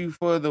prepares you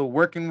for the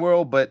working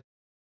world. But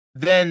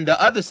then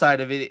the other side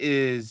of it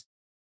is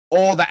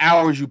all the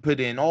hours you put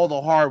in, all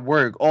the hard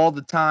work, all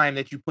the time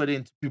that you put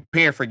in to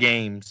prepare for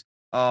games,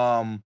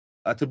 to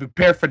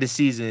prepare for the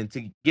season,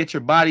 to get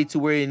your body to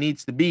where it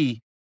needs to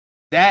be.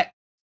 That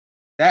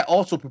that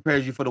also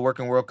prepares you for the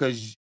working world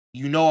because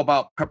you know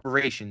about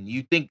preparation.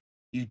 You think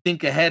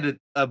ahead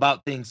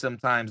about things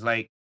sometimes.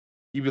 Like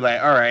you be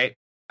like, all right,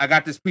 I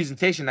got this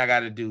presentation I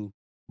got to do,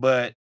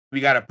 but we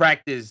got to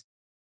practice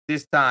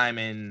this time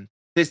and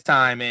this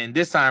time and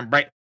this time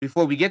right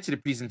before we get to the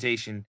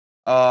presentation.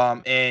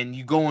 And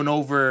you going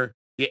over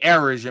your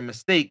errors, your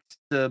mistakes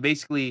to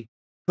basically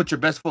put your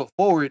best foot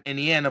forward in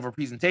the end of a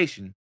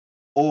presentation.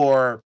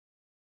 Or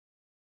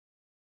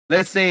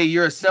let's say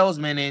you're a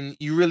salesman and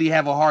you really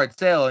have a hard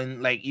sell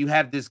and like you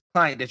have this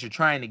client that you're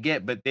trying to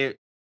get, but they're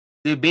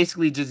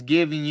basically just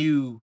giving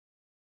you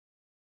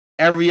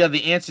every other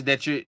answer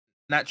that you're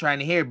not trying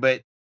to hear.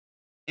 But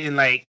in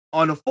like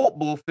on a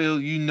football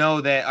field, you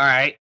know that all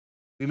right,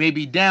 we may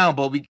be down,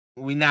 but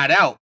we not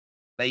out.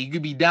 Like you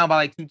could be down by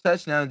like 2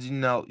 touchdowns. You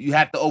know, you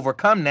have to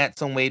overcome that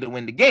some way to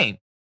win the game.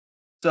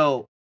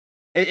 So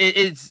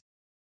it's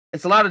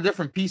a lot of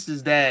different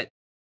pieces that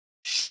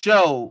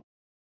show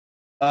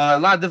a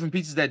lot of different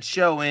pieces that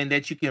show and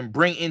that you can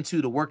bring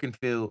into the working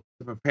field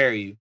to prepare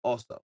you.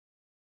 Also,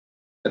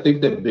 I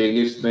think the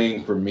biggest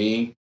thing for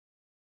me,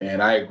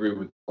 and I agree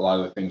with a lot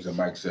of the things that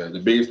Mike said. The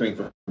biggest thing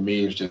for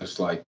me is just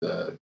like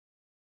the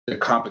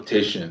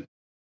competition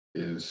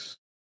is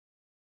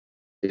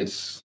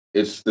it's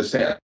the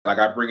same. Like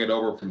I bring it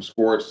over from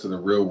sports to the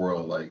real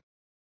world. Like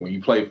when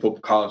you play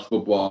college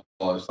football,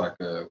 it's like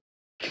a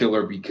kill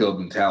or be killed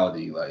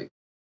mentality. Like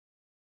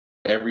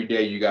every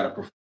day you got to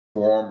perform,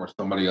 or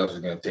somebody else is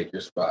going to take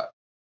your spot.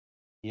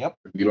 yep.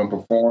 If you don't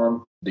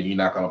perform, then you're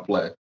not going to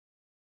play.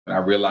 And I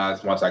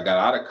realized once I got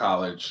out of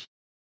college,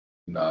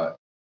 you know,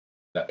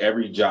 that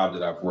every job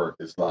that I've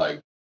worked, it's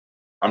like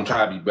I'm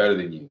trying to be better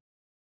than you.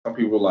 Some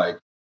people are like,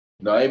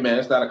 no, hey man,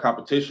 it's not a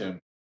competition.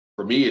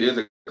 For me, it is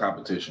a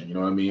competition. You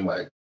know what I mean?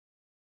 Like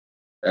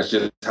that's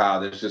just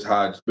how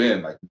it's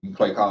been. Like you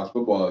play college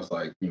football, it's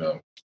like,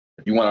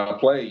 if you want to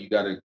play, you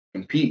gotta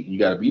compete, you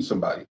gotta beat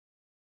somebody.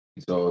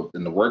 So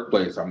in the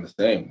workplace, I'm the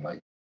same. Like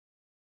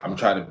I'm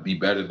trying to be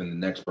better than the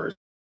next person.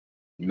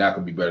 You're not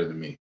gonna be better than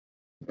me.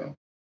 You know?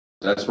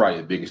 That's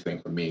probably the biggest thing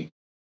for me.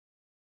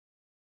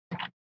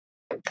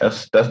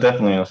 That's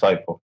definitely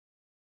insightful.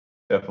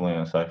 Definitely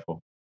insightful.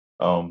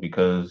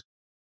 Because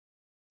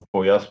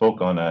before y'all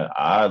spoke on that,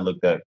 I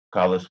looked at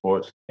college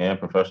sports and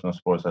professional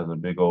sports as a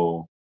big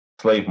old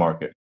slave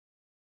market.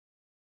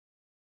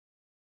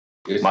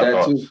 It's My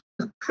that thoughts.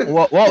 too.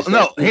 Well, It's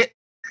no, that too.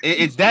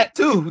 it's that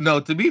too.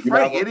 No, to be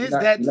frank, it is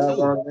that You're not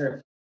too. wrong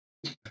there.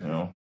 You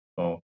know,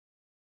 so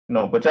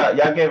no, but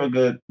y'all gave a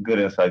good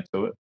insight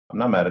to it. I'm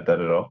not mad at that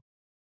at all.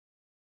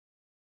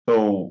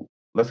 So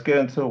let's get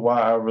into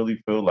why I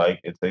really feel like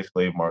it's a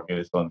slave market.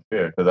 It's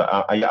unfair because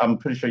I'm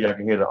pretty sure y'all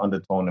can hear the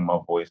undertone in my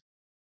voice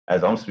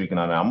as I'm speaking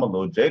on it. I'm a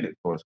little jaded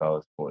towards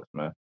college sports,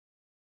 man,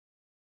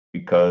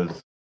 because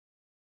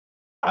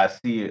I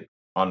see it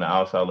on the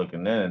outside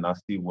looking in, and I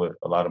see what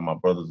a lot of my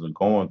brothers are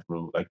going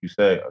through. Like you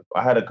said,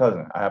 I had a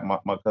cousin. I had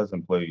my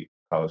cousin played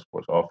college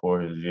sports all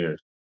 4 of his years,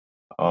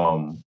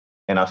 um,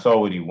 and I saw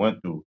what he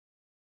went through.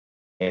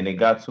 And it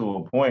got to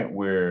a point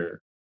where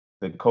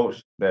the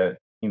coach that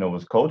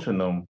was coaching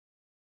them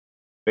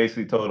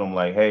basically told him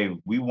like, "Hey,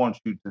 we want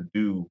you to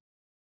do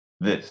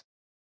this."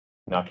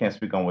 I can't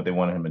speak on what they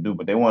wanted him to do,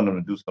 but they wanted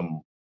him to do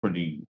some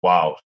pretty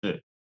wild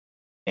shit.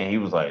 And he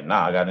was like,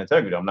 "Nah, I got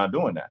integrity. I'm not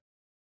doing that."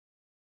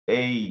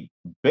 They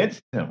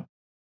benched him.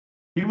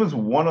 He was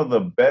one of the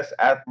best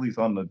athletes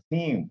on the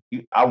team.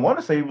 I want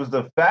to say he was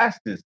the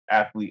fastest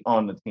athlete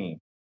on the team,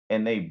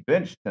 and they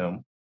benched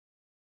him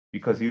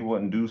because he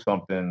wouldn't do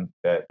something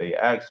that they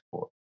asked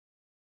for.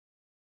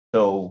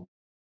 So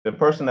the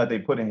person that they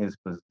put in his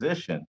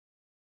position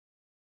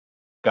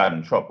got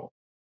in trouble,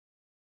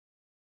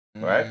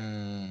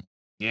 right?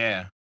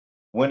 Yeah.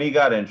 When he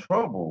got in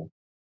trouble,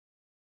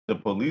 the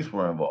police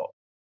were involved.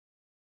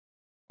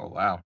 Oh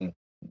wow.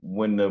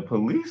 When the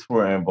police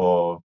were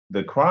involved,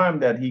 the crime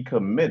that he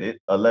committed,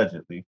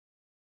 allegedly,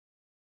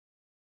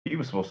 he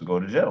was supposed to go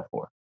to jail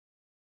for.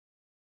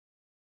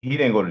 He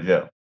didn't go to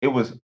jail. It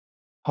was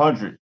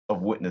hundreds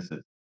of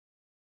witnesses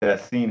that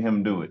seen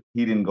him do it.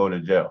 He didn't go to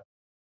jail.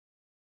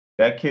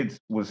 That kid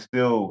was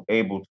still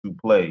able to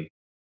play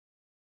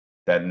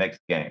that next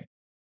game.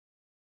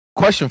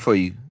 Question for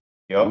you: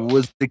 Yep.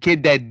 was the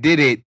kid that did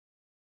it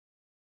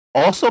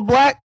also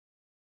black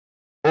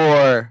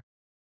or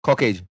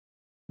Caucasian?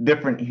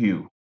 Different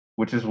hue,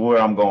 which is where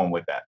I'm going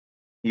with that.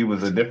 He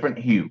was a different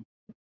hue.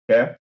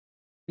 Okay.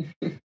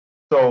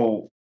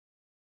 So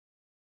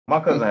my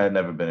cousin had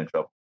never been in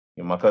trouble.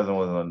 My cousin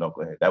wasn't a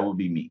knucklehead. That would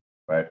be me,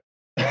 right?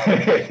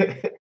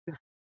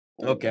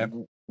 Okay.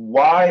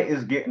 Why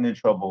is getting in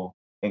trouble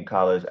in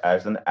college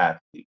as an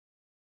athlete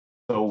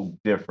so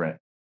different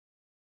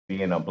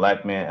being a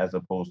black man as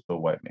opposed to a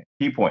white man?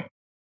 Key point.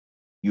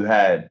 You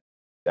had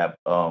that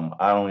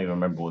I don't even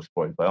remember what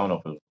sport, but I don't know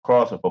if it was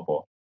cross or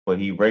football. But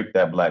he raped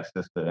that black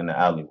sister in the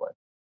alleyway.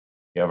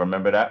 You ever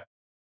remember that?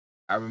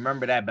 I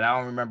remember that, but I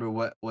don't remember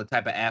what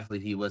type of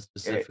athlete he was It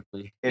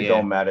specifically. it Yeah.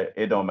 don't matter.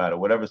 It don't matter.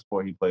 Whatever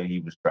sport he played, he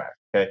was trash.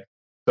 Okay.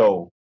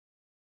 So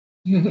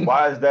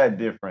why is that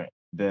different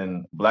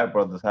than black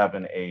brothers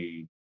having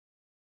a,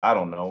 I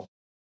don't know,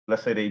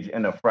 let's say they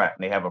in a frat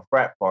and they have a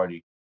frat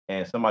party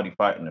and somebody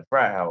fight in the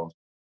frat house,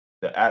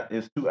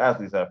 it's two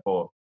athletes at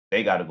fault,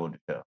 they gotta go to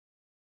jail.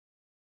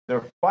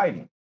 They're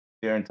fighting.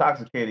 They're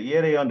intoxicated.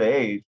 Yeah, they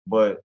underage,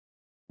 but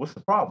what's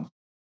the problem?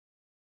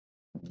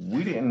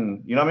 We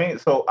didn't, you know what I mean?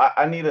 So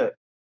I need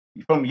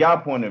from y'all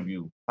point of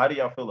view, how do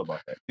y'all feel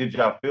about that? Did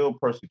y'all feel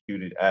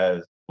persecuted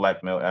as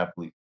black male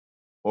athletes?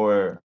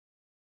 Or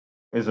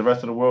is the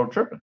rest of the world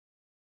tripping?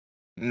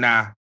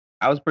 Nah,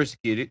 I was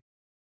persecuted.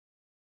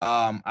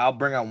 I'll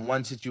bring up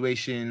one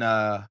situation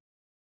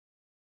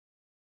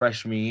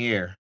freshman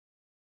year.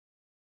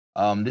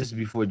 This is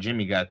before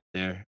Jimmy got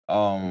there.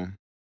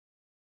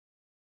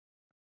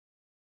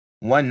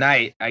 One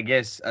night, I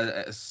guess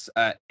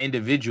a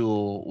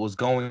individual was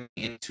going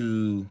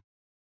into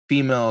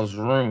females'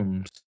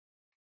 rooms,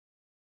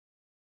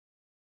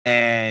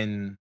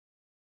 and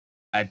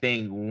I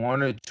think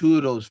one or two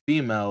of those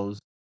females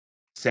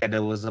said it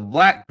was a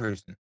black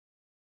person.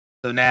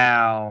 So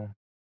now,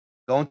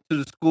 going to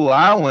the school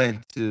I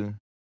went to,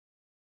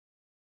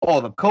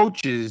 all the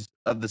coaches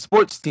of the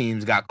sports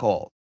teams got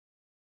called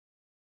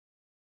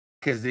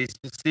because they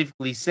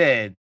specifically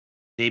said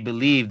they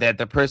believed that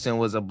the person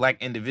was a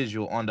black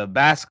individual on the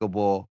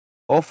basketball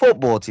or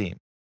football team.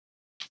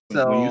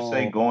 When you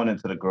say So, going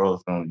into the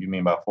girls' room, you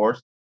mean by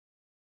force?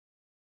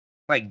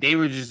 like, they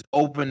were just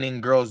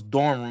opening girls'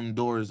 dorm room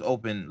doors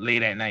open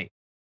late at night.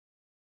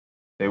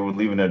 They were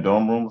leaving their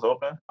dorm rooms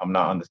open? I'm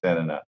not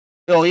understanding that.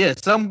 Oh yeah,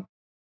 some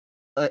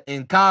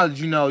in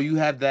college, you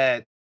have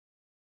that.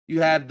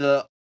 You have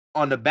the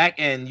on the back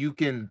end. You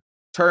can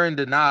turn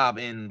the knob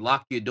and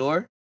lock your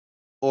door,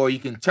 or you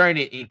can turn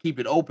it and keep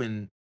it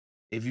open.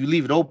 If you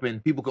leave it open,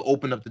 people could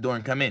open up the door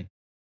and come in.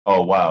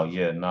 Oh wow,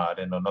 yeah, no, I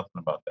didn't know nothing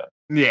about that.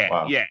 Yeah,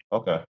 Wow. yeah.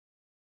 Okay.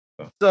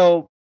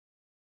 So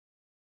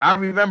I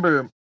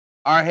remember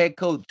our head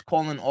coach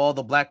calling all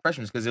the black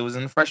freshmen because it was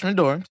in the freshman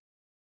dorms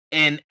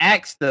and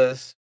asked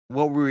us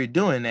what we were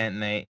doing that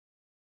night.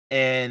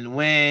 And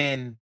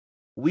when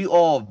we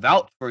all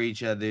vouched for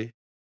each other,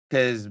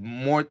 because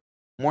more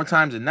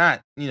times than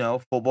not,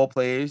 football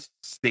players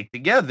stick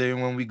together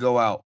when we go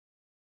out,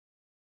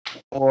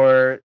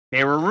 or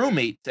they were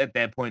roommates at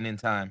that point in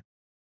time.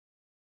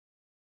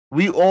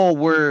 We all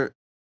were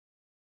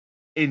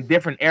in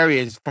different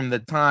areas from the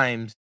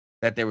times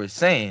that they were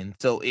saying,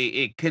 so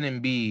it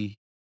couldn't be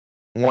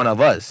one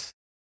of us,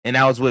 and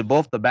I was with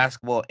both the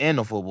basketball and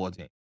the football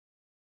team.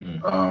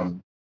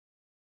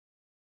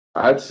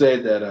 I'd say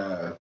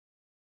that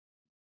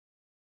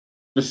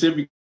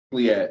specifically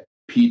at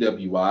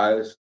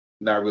PWIs,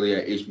 not really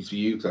at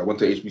HBCU, because I went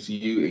to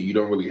HBCU and you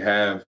don't really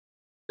have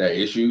that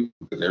issue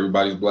because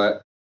everybody's black.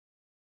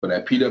 But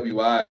at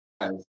PWIs,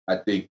 I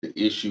think the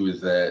issue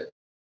is that,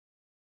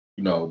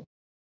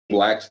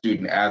 black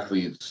student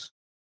athletes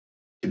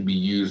can be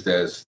used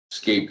as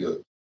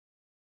scapegoats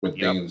when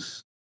Yep.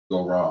 things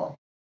go wrong.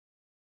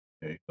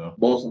 There you go.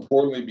 Most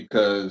importantly,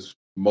 because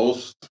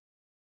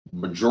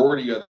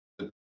majority of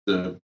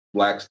the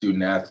black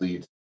student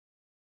athletes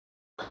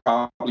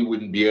probably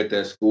wouldn't be at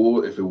that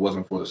school if it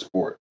wasn't for the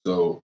sport.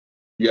 So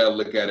you got to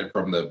look at it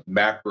from the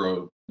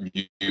macro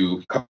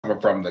view, coming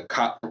from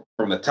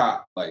the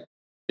top. Like,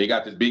 they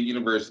got this big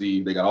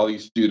university, they got all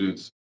these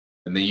students,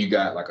 and then you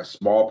got like a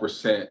small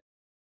percent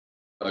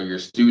of your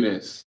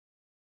students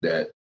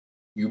that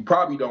you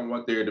probably don't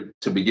want there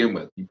to begin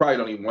with. You probably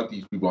don't even want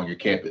these people on your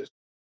campus,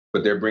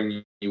 but they're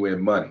bringing you in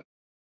money.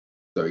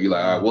 So you're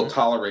like, all right, we'll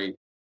tolerate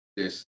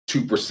this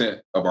 2%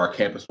 of our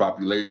campus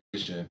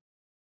population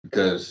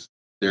because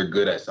they're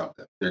good at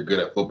something. They're good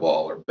at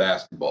football or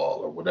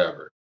basketball or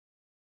whatever.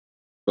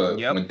 But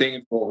when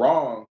things go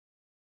wrong,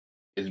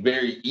 it's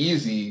very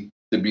easy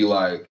to be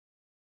like,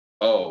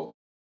 oh,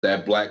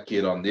 that black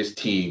kid on this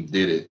team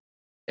did it.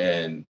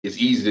 And it's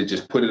easy to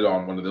just put it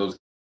on one of those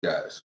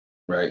guys,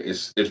 right?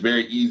 It's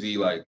very easy,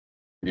 like,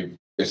 if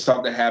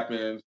something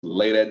happens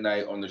late at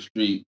night on the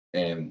street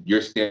and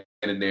you're standing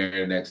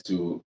there next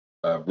to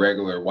a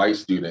regular white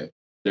student,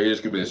 they're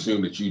just going to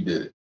assume that you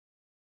did it.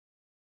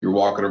 You're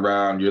walking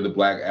around, you're the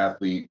black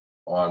athlete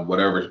on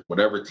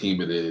whatever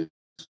team it is.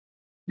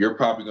 You're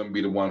probably going to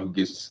be the one who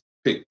gets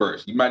picked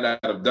first. You might not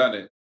have done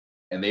it,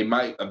 and they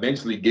might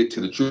eventually get to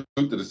the truth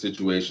of the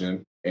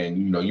situation, and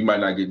you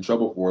might not get in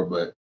trouble for it,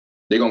 but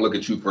they're going to look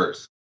at you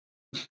first.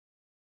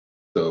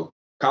 So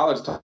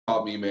college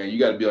taught me, man, you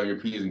got to be on your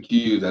P's and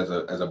Q's as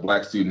a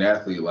black student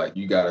athlete. Like,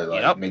 you got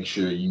to make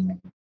sure you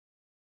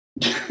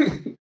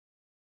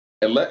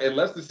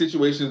unless the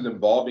situation is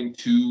involving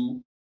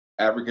two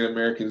African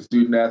American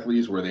student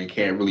athletes where they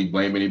can't really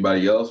blame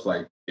anybody else.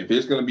 Like, if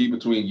it's going to be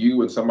between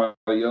you and somebody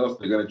else,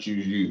 they're going to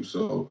choose you.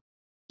 So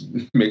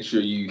make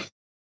sure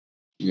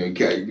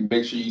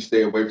make sure you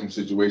stay away from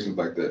situations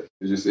like that.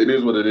 It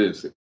is what it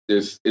is.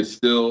 it's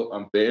still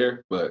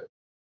unfair, but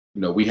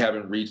we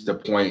haven't reached a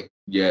point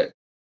yet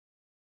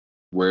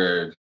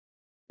where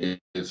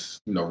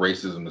it's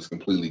racism is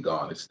completely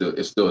gone. It's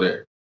still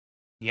there.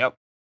 Yep.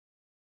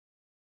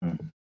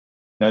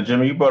 Now,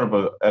 Jimmy, you brought up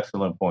an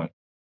excellent point.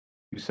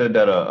 You said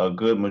that a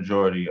good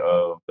majority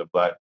of the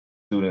black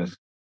students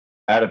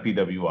at a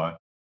PWI,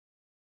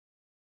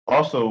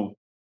 also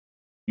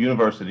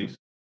universities,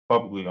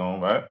 publicly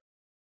owned, right,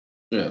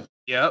 Yeah,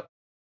 Yep.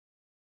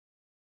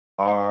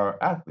 are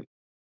athletes.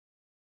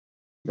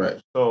 right.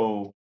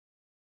 So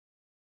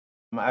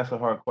I'm gonna ask a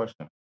hard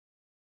question.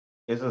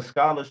 Is a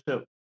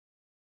scholarship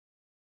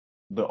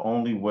the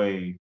only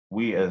way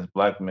we as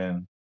black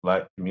men,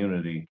 black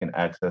community can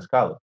access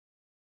college?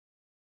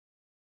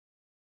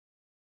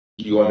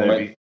 You want to Whether it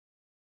make be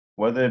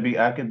whether it be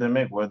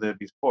academic, whether it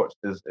be sports,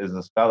 is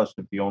a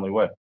scholarship the only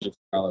way?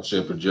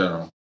 scholarship in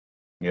general.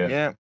 Yeah.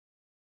 Yeah.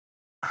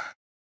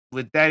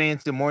 With that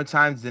answer, more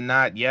times than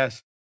not,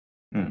 yes.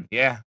 Hmm.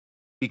 Yeah.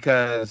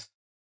 Because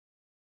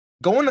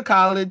going to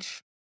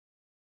college,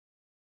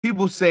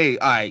 people say,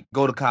 all right,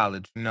 go to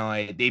college.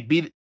 They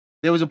beat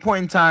there was a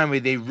point in time where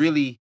they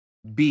really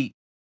beat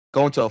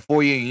going to a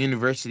 4-year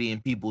university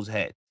in people's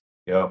head.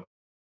 Yep.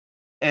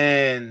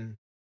 And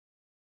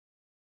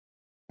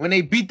when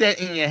they beat that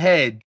in your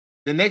head,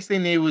 the next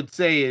thing they would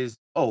say is,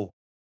 oh,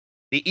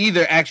 they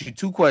either ask you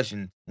two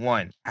questions.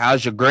 One,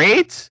 how's your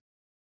grades?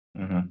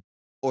 Mm-hmm.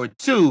 Or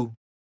two,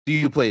 do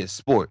you play a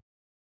sport?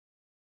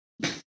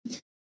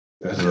 This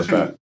is a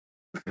fact.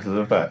 This is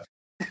a fact.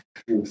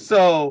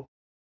 So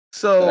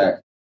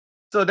Fact.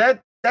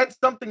 that's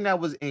something that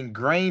was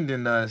ingrained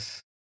in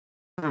us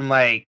from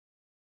like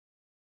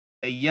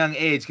a young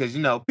age, because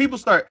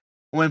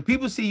when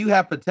people see you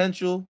have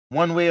potential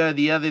one way or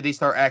the other, they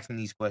start asking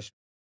these questions.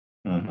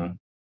 Mm-hmm.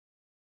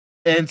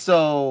 And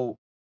so,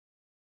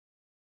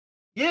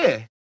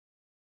 yeah,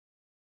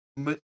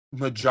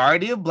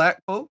 majority of black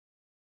folks,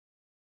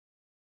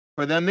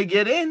 for them to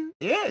get in,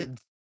 yeah,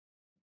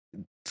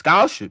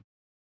 scholarship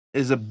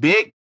is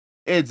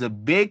it's a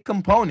big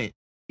component,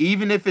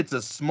 even if it's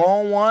a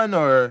small one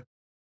or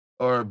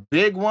a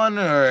big one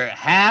or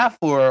half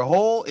or a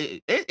whole.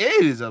 It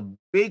is a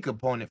big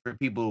component for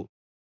people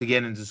to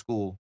get into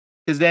school,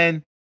 because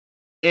then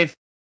if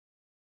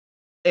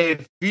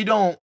you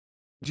don't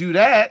do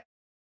that,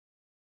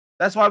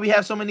 that's why we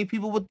have so many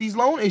people with these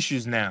loan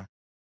issues now.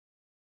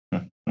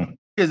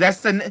 Because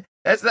that's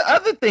the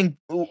other thing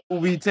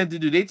we tend to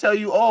do. They tell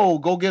you, oh,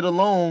 go get a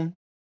loan,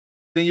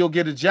 then you'll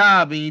get a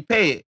job and you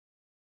pay it.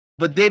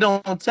 But they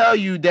don't tell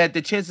you that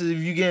the chances of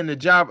you getting a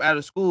job out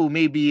of school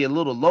may be a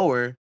little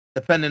lower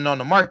depending on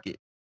the market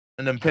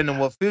and depending on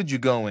what field you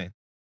go in.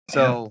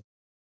 So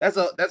that's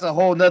a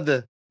whole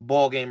nother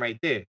ball game right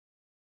there.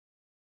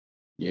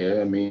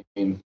 Yeah, I mean,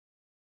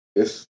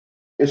 it's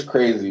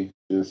crazy.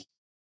 Just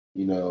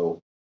you know,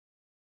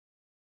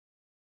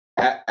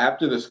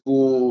 after the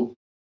school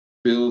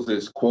fills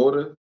its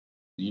quota,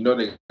 they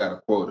got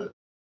a quota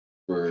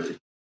for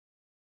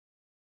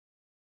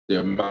the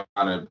amount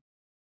of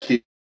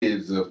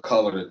kids of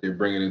color that they're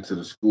bringing into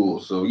the school.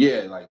 So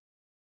yeah, like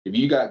if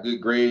you got good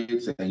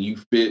grades and you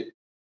fit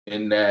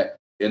in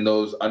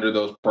those under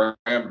those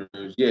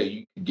parameters, yeah,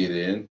 you can get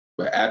in.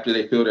 But after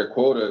they fill their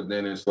quota,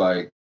 then it's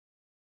like,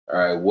 all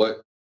right,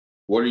 what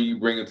are you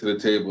bringing to the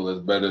table that's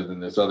better than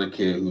this other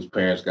kid whose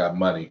parents got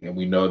money and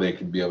we know they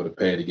can be able to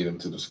pay to get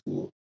into the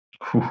school?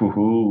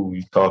 Ooh,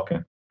 you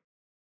talking.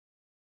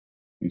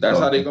 That's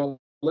how they're gonna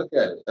look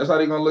at it. That's how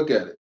they're gonna look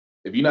at it.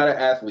 If you're not an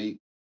athlete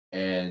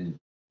and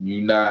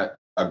you're not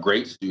a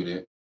great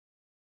student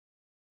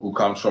who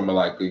comes from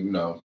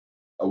a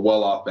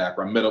well-off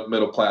background,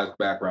 middle class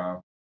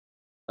background,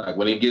 like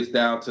when it gets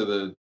down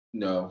to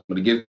when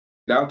it gets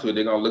down to it,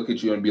 they're gonna look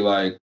at you and be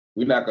like,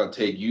 we're not gonna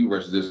take you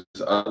versus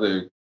this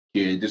other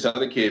kid. This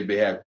other kid may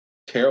have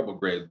terrible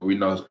grades, but we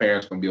know his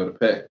parents gonna be able to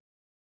pay.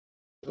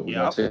 So we're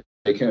gonna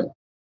take him.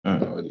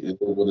 It is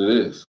what it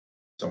is.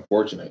 It's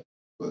unfortunate,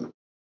 but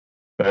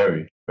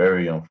very,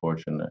 very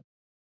unfortunate.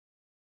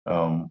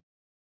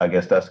 I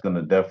guess that's going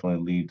to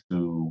definitely lead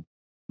to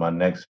my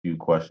next few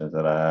questions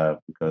that I have,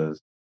 because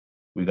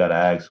we got to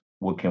ask,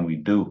 what can we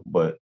do?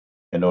 But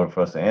in order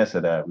for us to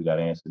answer that, we got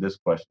to answer this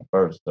question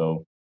first.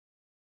 So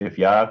if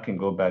y'all can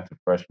go back to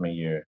freshman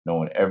year,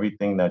 knowing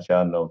everything that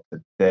y'all know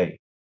today,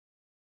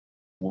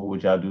 what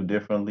would y'all do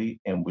differently?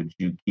 And would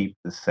you keep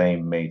the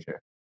same major?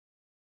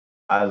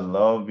 I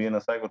love being a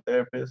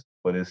psychotherapist,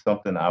 but it's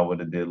something I would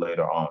have did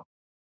later on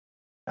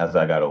as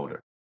I got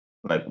older,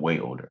 like way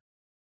older.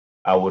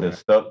 I would have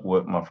stuck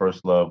with my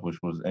first love, which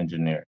was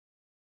engineering.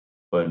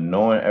 But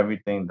knowing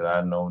everything that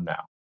I know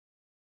now,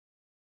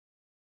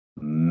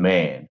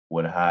 man,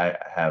 would I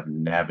have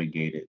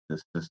navigated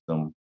the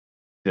system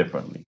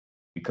differently,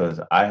 because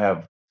I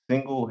have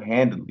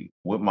single-handedly,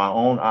 with my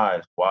own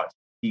eyes, watched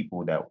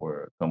people that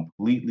were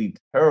completely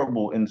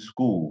terrible in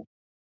school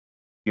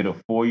get a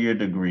 4-year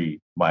degree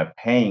by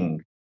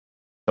paying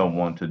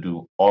someone to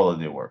do all of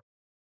their work.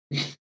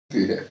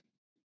 yeah.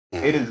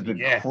 It is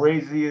the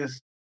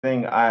craziest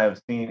thing I have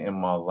seen in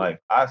my life.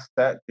 I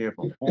sat there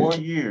for 4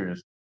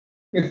 years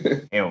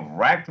and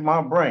racked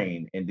my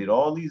brain and did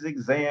all these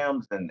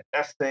exams and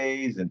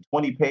essays and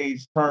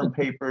 20-page term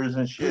papers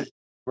and shit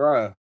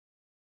Bruh.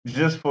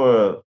 just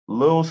for a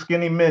little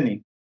skinny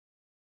mini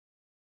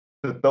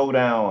to throw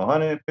down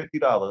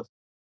 $150.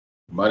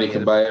 Money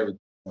can buy everything.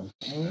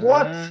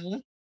 What?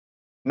 Mhm.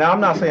 Now,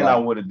 I'm not saying I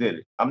Wow. would have did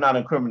it. I'm not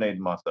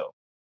incriminating myself.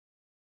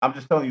 I'm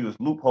just telling you there's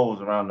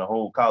loopholes around the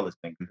whole college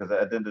thing because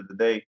at the end of the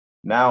day,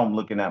 now I'm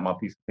looking at my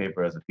piece of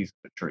paper as a piece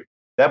of a tree.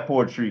 That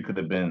poor tree could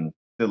have been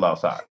still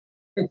outside.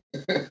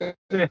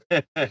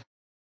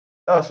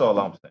 That's all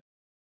I'm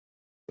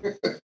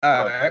saying.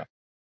 All right.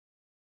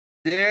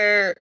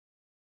 There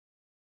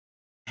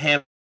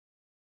handful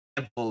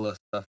of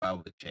stuff I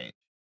would change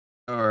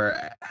or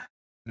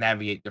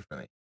navigate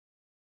differently.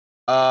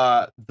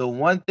 The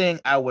one thing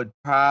I would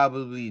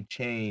probably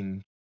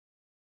change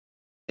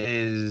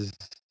is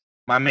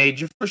my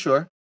major for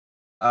sure.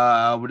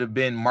 Would have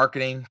been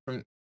marketing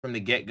from the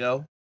get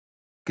go,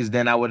 because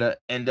then I would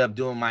end up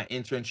doing my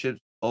internships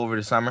over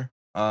the summer.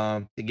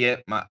 To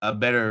get a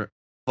better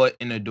foot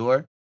in the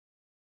door.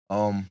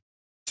 Um,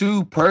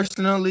 Two,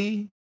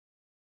 personally,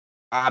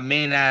 I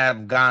may not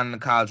have gone to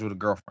college with a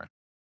girlfriend.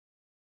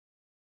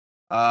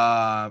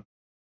 Uh,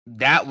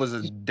 that was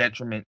a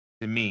detriment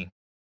to me.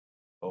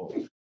 Oh,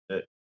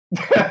 shit.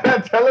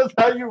 Tell us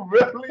how you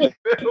really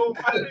feel,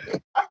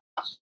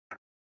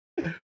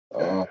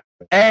 man.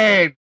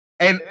 And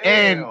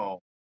Damn.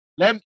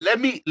 let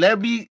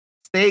me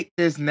state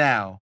this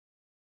now.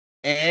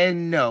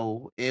 And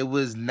no, it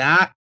was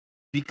not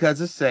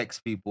because of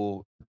sex,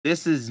 people.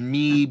 This is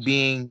me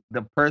being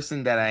the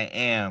person that I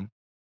am,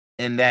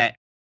 and that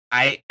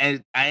I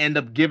end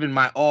up giving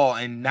my all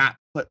and not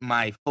put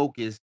my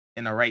focus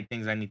in the right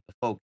things I need to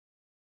focus.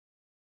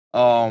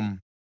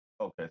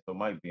 Okay, so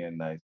Mike being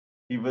nice.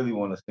 He really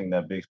want to sing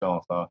that Big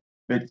Sean song.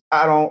 Bitch,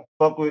 I don't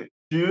fuck with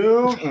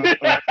you.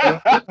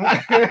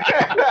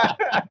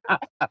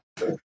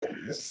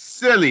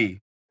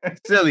 silly,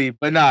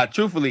 but nah,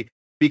 truthfully,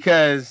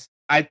 because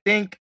I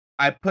think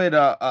I put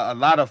a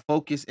lot of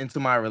focus into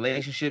my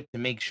relationship to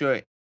make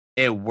sure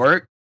it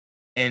worked,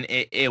 and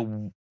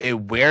it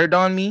weared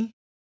on me,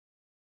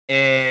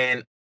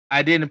 and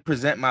I didn't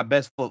present my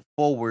best foot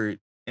forward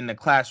in the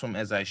classroom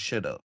as I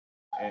should have.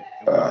 And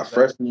what is that?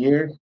 Freshman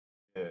year,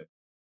 Yeah.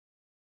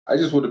 I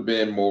just would have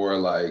been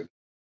more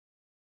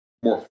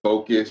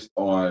focused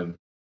on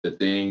the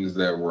things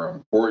that were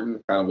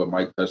important, kind of what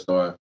Mike touched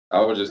on. I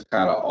was just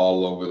kind of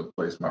all over the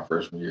place my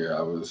freshman year.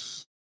 I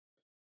was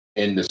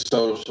in the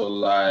social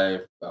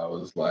life. I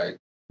was like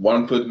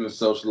one foot in the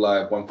social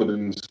life, one foot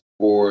in the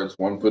sports,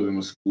 one foot in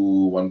the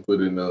school, one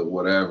foot in the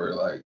whatever.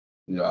 I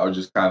was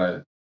just kind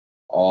of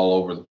all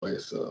over the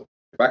place. So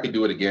if I could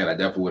do it again, I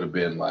definitely would have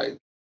been I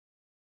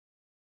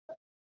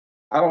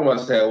don't want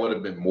to say I would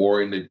have been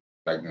more into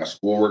like my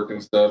schoolwork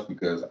and stuff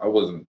because I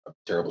wasn't a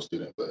terrible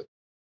student, but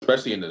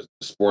especially in the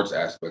sports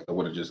aspect, I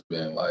would have just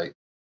been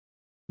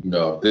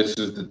if this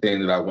is the thing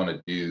that I want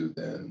to do,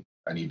 then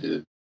I need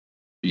to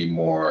be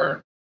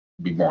more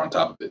on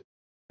top of it.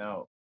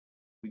 Now,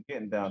 we're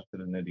getting down to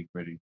the nitty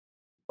gritty.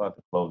 About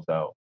to close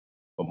out.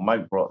 But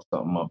Mike brought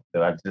something up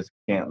that I just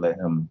can't let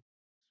him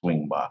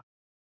swing by.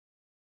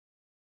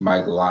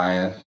 Mike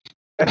lying.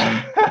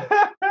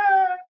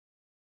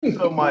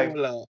 So, Mike,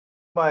 Hold on.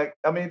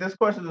 I mean, this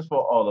question is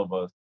for all of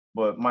us,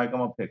 but Mike, I'm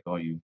gonna pick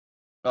on you.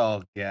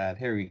 Oh God,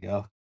 here we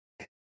go.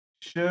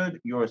 Should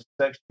your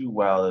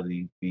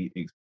sexuality be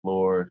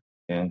explored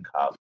in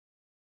college?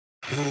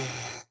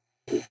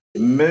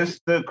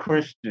 Mr.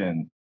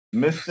 Christian,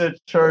 Mr.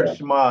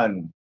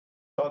 Churchman,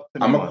 talk to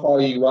me, I'm man. gonna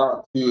call you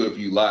out too if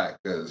you lie,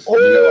 because I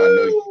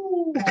know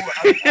you. Ooh,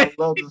 I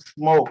love the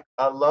smoke.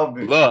 I love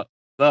it. Look.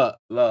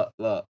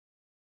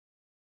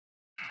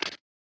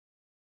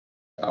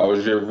 I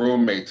was your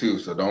roommate too,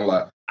 so don't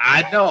lie.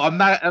 I know. I'm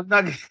not.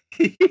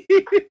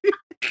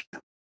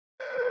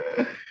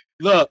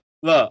 Look.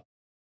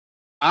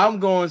 I'm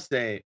going to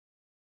say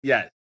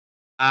yes.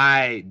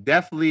 I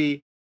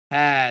definitely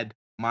had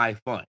my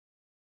fun.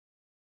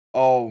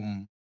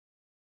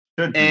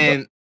 Should you,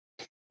 And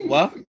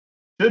what?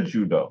 Should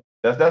you though?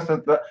 That's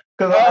because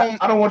I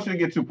don't want you to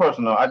get too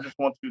personal. I just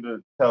want you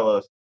to tell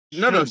us.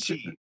 No.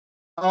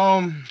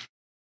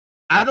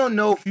 I don't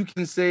know if you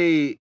can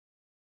say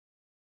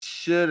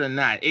should or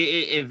not.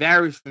 It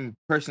varies from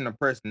person to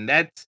person.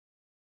 That's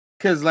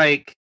because,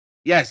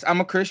 yes, I'm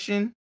a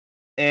Christian,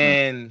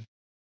 and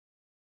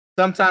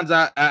sometimes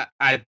I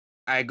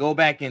go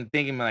back and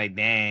thinking like,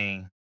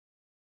 dang,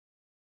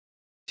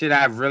 should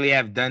I really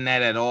have done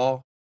that at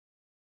all?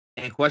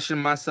 And question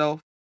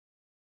myself.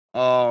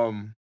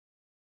 But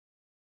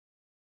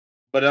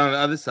on the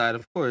other side,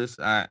 of course,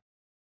 I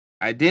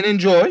did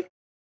enjoy.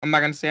 I'm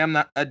not gonna say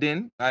I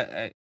didn't.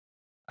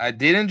 I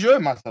did enjoy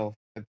myself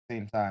at the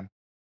same time.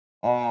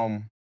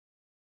 Um,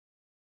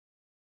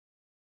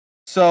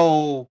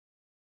 so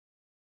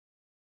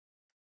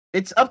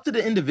it's up to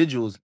the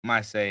individuals,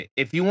 might say.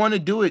 If you want to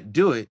do it,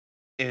 do it.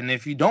 And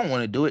if you don't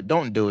want to do it,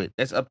 don't do it.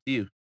 That's up to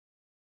you.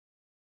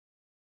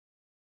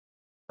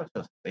 Such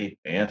a safe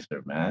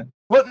answer, man.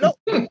 But no,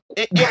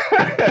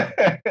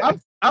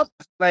 I'm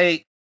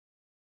like,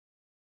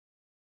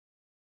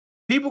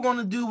 people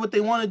gonna do what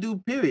they want to do.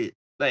 Period.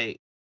 Like,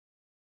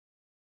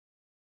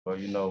 Well,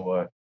 you know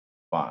what?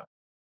 Fine.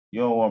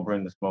 You don't want to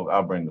bring the smoke.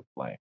 I'll bring the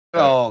flame.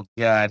 Okay? oh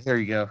god, here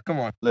you go. Come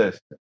on. Listen,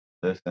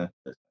 listen.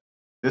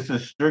 This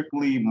is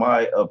strictly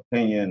my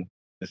opinion.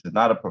 This is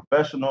not a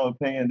professional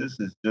opinion. This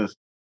is just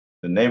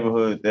the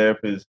neighborhood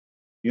therapist.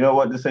 You know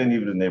what? This ain't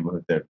even the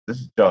neighborhood therapist. This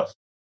is just,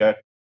 okay?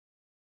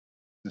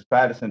 This is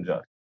Patterson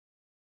just.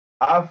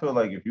 I feel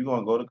like if you're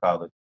gonna go to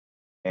college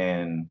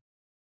and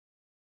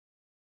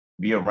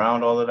be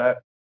around all of that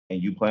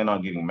and you plan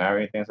on getting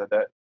married and things like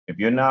that, if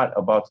you're not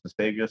about to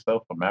save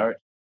yourself for marriage,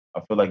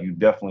 I feel like you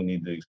definitely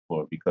need to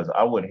explore because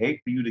I would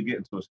hate for you to get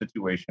into a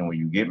situation where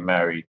you get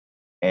married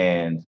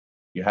and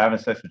you're having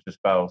sex with your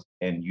spouse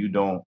and you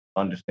don't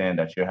understand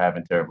that you're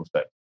having terrible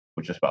sex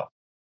with your spouse.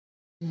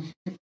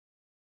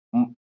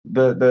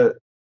 The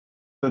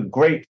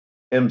great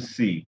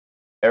MC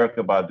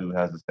Erica Badu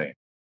has the saying: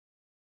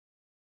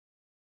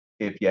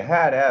 "If you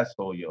had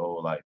asshole your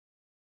whole life,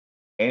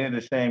 ain't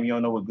it a shame you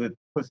don't know what good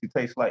pussy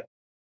tastes like?"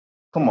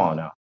 Come on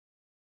now.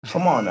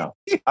 Come on now.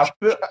 I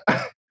feel.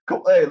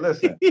 Hey,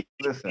 listen,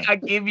 I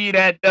give you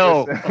that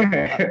though.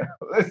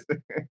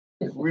 listen.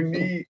 We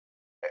need.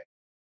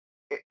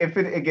 If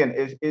it again,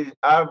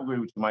 I agree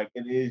with you, Mike.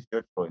 It is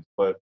your choice,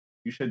 but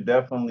you should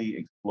definitely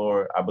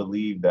explore. I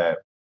believe that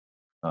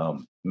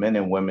men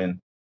and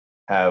women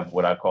have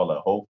what I call a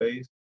whole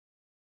phase,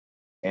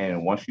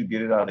 and once you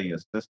get it out of your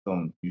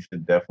system, you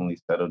should definitely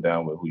settle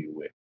down with who you're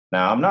with.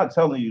 Now, I'm not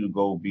telling you to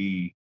go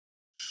be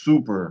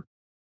super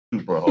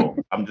whole.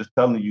 I'm just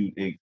telling you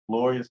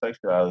explore your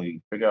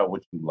sexuality, figure out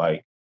what you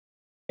like,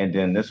 and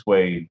then this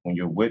way, when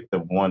you're with the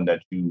one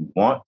that you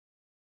want,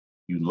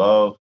 you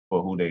love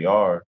for who they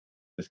are,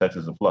 the sex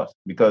is a plus.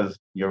 Because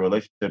your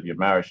relationship, your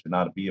marriage should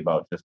not be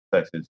about just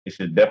sex. It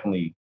should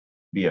definitely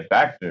be a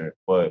factor,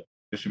 but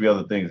there should be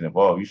other things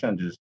involved. You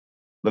shouldn't just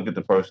look at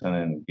the person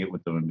and get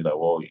with them and be like,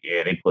 well,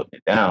 yeah, they putting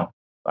it down.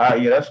 All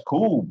right, yeah, that's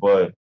cool,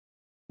 but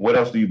what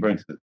else do you bring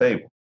to the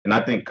table? And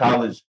I think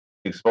college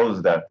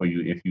exposes that for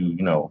you if you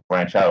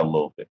branch out a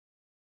little bit.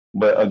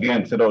 But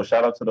again,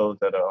 shout out to those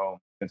that are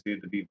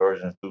continue to be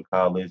virgins through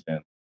college and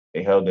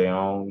they held their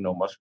own.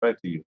 Much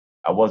respect to you.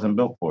 I wasn't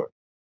built for it,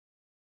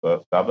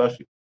 but God bless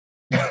you.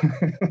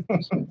 How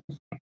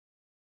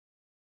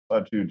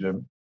about you,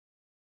 Jim?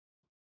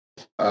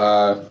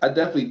 I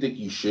definitely think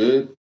you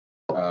should.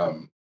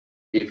 Um,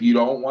 if you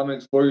don't want to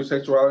explore your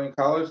sexuality in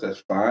college,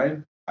 that's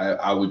fine.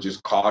 I would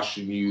just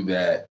caution you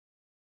that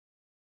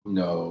you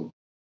know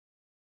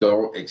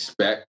don't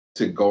expect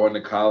to go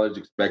into college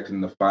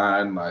expecting to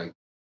find like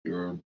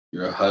your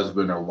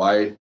husband or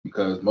wife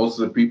because most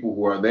of the people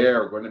who are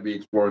there are going to be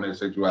exploring their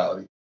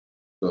sexuality.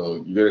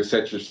 So you're going to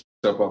set yourself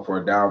up for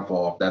a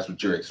downfall if that's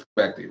what you're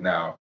expecting.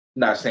 Now, I'm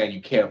not saying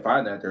you can't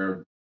find that. There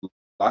are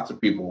lots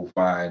of people who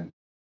find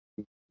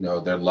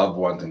their loved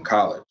ones in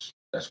college.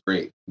 That's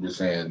great. I'm just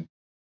saying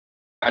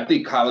I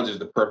think college is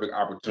the perfect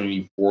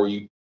opportunity for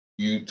you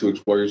to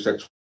explore your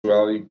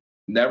sexuality.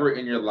 Never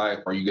in your life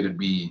are you going to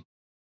be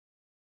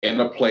in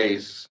a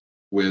place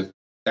with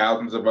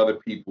thousands of other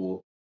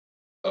people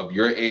of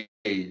your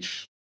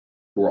age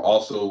who are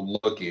also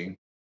looking.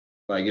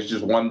 Like it's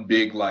just one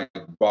big like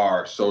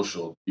bar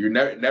social. You're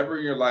never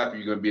in your life are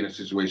you going to be in a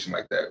situation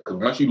like that because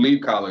once you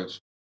leave college,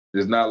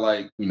 it's not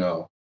like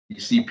you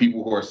see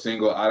people who are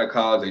single out of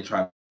college. They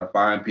try to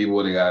find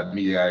people. They got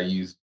me. They got to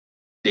use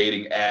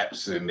dating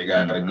apps and they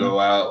got to Mm-hmm. go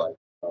out.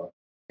 Like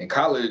in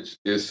college,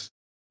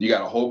 you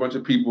got a whole bunch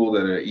of people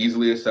that are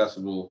easily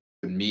accessible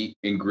to meet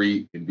and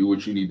greet and do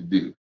what you need to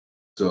do.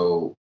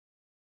 So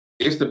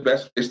it's the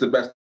best. It's the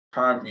best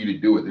time for you to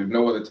do it. There's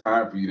no other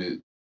time for you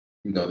to.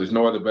 There's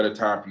no other better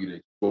time for you to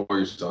explore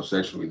yourself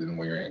sexually than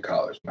when you're in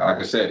college. Now, like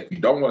I said, if you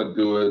don't want to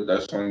do it,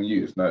 that's on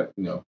you. It's not.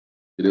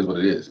 It is what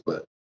it is.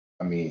 But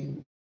I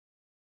mean,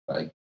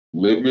 like,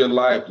 live your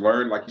life.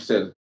 Learn, like you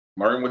said,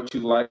 learn what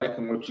you like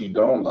and what you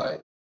don't like.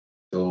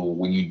 So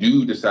when you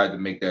do decide to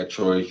make that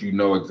choice, you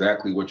know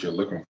exactly what you're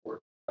looking for.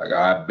 Like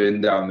I've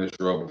been down this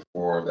road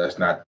before. That's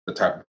not the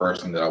type of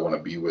person that I want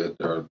to be with,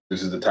 or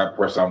this is the type of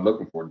person I'm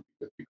looking for to be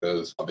with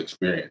because of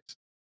experience.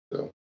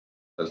 So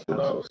that's what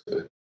I would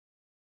say.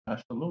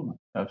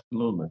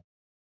 Absolutely.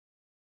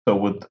 So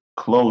with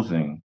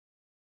closing,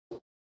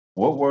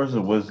 what words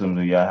of wisdom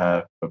do y'all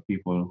have for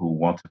people who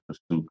want to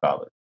pursue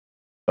college?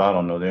 So I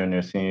don't know, they're in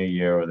their senior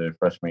year or their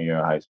freshman year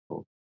of high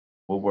school.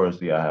 What words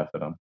do y'all have for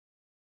them?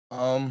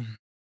 Um,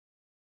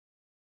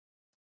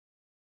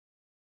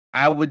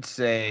 I would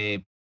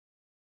say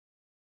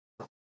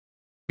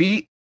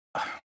be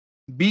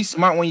be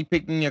smart when you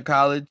picking your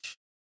college,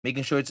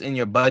 making sure it's in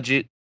your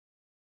budget.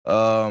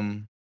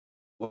 Um,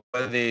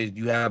 whether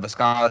you have a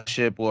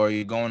scholarship or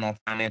you're going on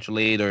financial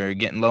aid or you're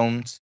getting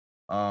loans.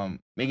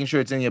 Making sure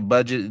it's in your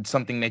budget. It's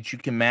something that you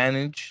can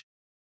manage.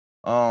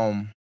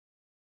 Um,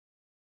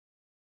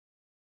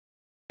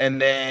 and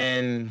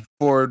then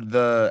for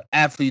the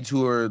athletes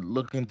who are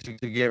looking to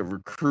get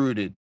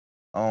recruited,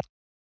 um,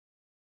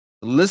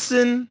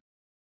 listen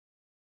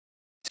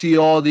to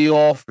all the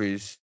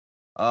offers.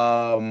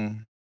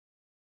 Um,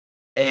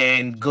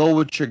 and go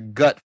with your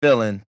gut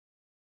feeling.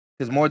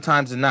 Because more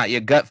times than not,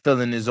 your gut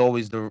feeling is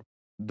always the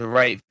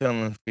right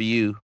feeling for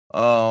you.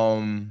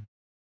 And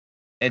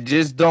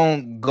just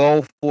don't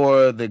go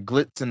for the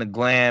glitz and the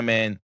glam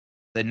and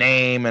the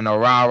name and the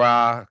rah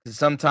rah. Because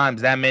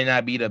sometimes that may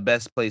not be the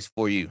best place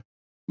for you.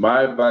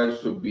 My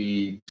advice would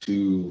be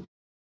to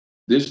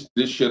this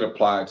should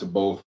apply to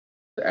both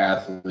the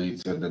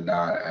athletes and the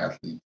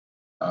non-athletes.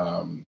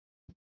 Um,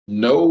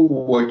 know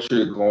what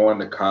you're going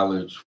to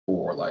college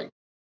for. Like,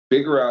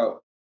 figure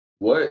out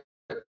what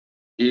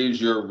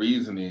is your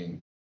reasoning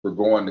for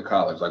going to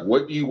college. Like,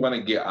 what do you want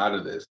to get out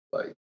of this?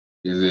 Like,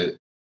 is it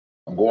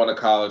I'm going to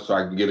college so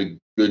I can get a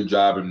good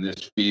job in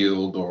this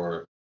field,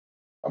 or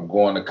I'm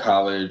going to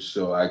college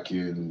so I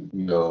can,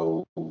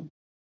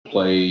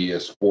 play a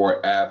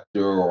sport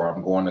after, or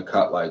I'm going to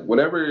cut like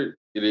whatever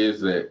it is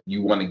that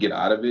you want to get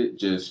out of it,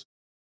 just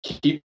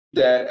keep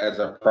that as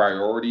a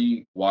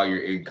priority while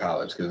you're in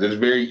college because it's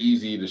very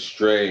easy to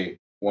stray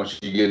once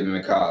you get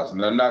into college.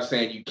 And I'm not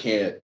saying you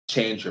can't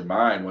change your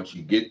mind once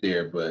you get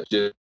there, but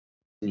just,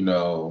 you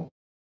know,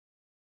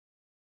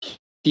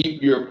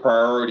 keep your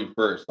priority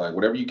first. Like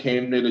whatever you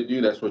came there to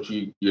do, that's what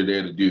you're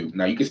there to do.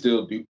 Now you can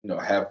still do,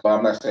 have fun.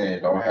 I'm not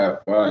saying don't have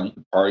fun. You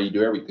can party,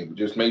 do everything. But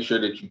just make sure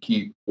that you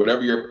keep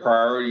whatever your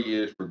priority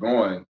is for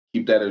going,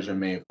 keep that as your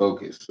main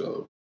focus.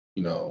 So,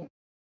 you know,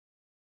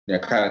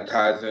 that kind of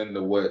ties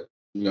into what,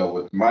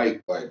 with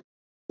Mike, like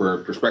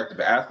for prospective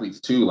athletes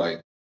too,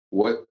 like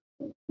what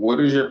what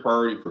is your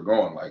priority for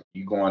going? Like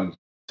you going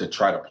to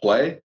try to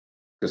play?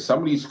 Because some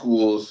of these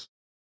schools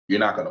you're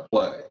not gonna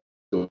play.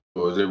 So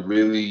is it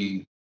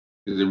really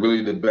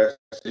the best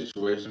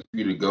situation for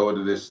you to go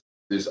to this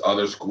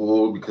other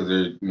school because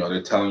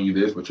they're telling you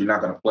this, but you're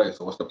not going to play?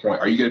 So what's the point?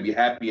 Are you going to be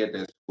happy at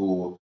that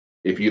school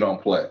if you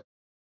don't play?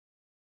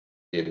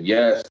 If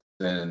yes,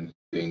 then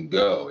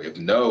go. If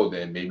no,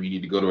 then maybe you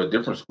need to go to a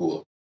different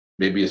school.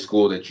 Maybe a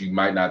school that you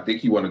might not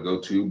think you want to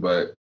go to,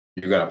 but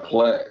you're going to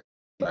play.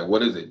 Like,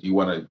 what is it? Do you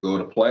want to go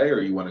to play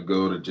or you want to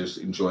go to just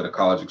enjoy the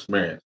college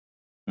experience?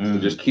 So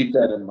just keep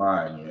that in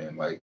mind, man.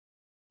 Like,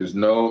 just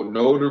know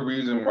the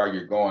reason why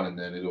you're going, and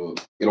then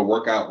it'll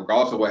work out.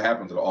 Regardless of what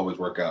happens, it'll always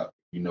work out.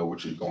 You know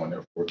what you're going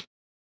there for.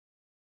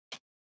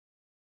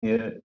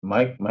 Yeah,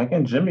 Mike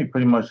and Jimmy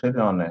pretty much hit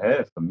it on the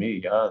head for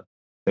me. Y'all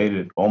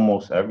stated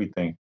almost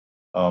everything.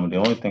 The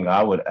only thing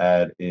I would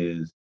add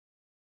is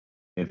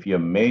if your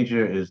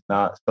major is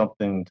not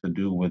something to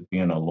do with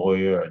being a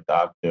lawyer, a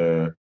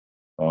doctor,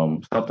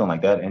 something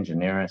like that,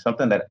 engineering,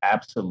 something that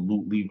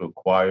absolutely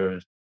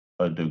requires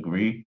a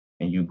degree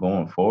and you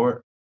going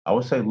forward, I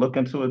would say look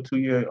into a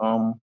 2-year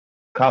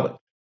college.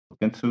 Look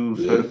into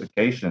Yeah.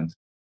 certifications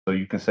so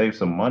you can save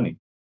some money.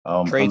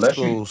 Trade Unless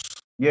you schools.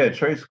 Yeah,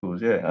 trade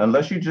schools, yeah.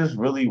 Unless you just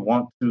really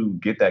want to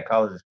get that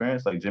college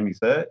experience, like Jimmy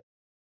said,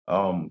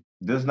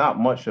 there's not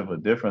much of a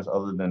difference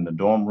other than the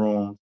dorm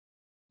rooms,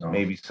 No.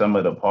 maybe some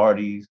of the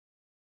parties,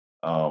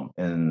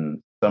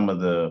 and some of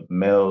the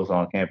males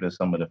on campus,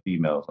 some of the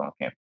females on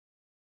campus.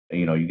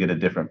 You get a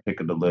different pick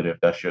of the litter if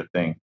that's your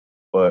thing.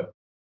 But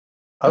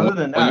And other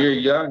than when that, you're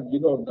young, you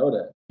don't know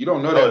that. You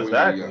don't know oh, that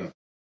when you're young.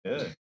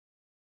 exactly.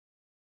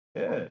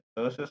 Yeah, yeah.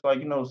 So it's just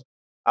like,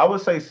 I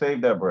would say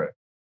save that bread.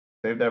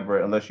 Save that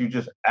bread unless you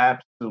just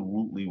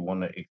absolutely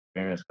want to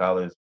experience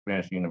college,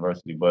 experience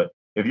university. But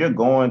if you're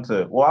going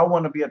to, well, I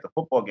want to be at the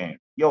football game.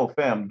 Yo,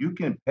 fam, you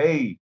can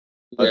pay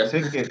a Yes.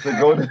 ticket to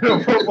go to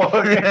the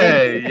football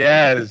game.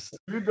 Yes.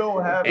 You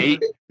don't have Hey,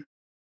 to.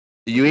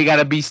 you ain't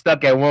gotta be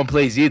stuck at one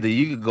place either.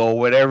 You can go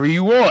wherever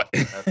you want.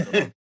 That's what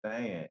I'm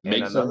saying. And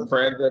Make some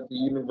friends at the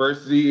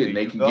university, there and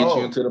they you can get you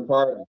go. into the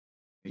party.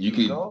 There You you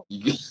can go.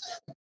 you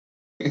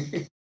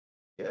can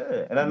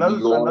Yeah. And you another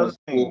go on a another school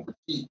thing, for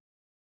cheap.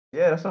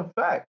 yeah, that's a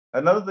fact.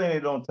 Another thing they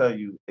don't tell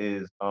you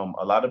is a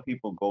lot of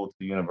people go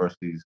to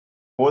universities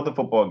for the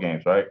football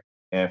games, right?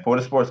 And for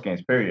the sports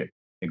games, period.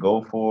 They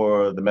go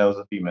for the males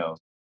and females.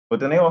 But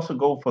then they also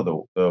go for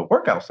the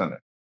workout center.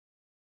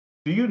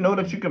 Do you know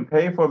that you can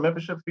pay for a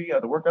membership fee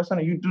at the workout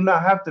center? You do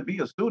not have to be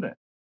a student.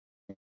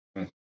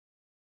 Mm.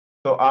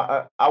 So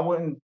I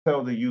wouldn't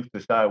tell the youth to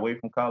shy away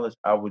from college.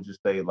 I would just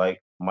say, like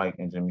Mike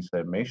and Jimmy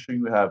said, make sure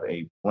you have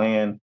a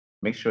plan.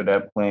 Make sure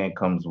that plan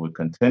comes with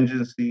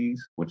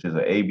contingencies, which is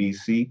an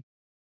ABC,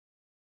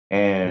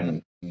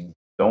 and Mm.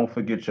 don't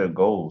forget your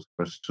goals.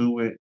 Pursue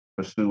it,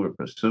 pursue it,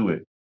 pursue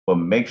it. But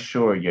make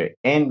sure your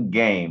end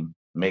game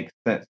makes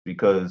sense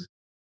because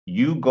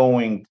you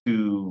going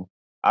to,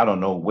 I don't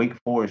know, Wake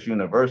Forest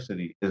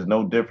University is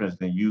no difference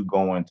than you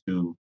going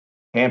to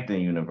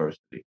Hampton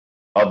University,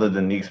 other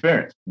than the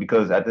experience.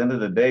 Because at the end of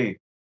the day,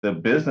 the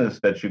business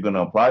that you're going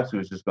to apply to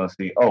is just going to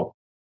see, oh,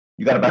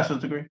 you got a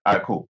bachelor's degree? All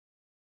right, cool.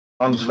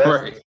 Unless,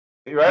 Right.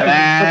 right?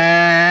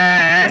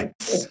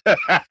 Facts.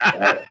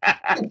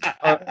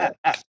 Uh,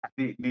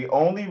 the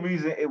only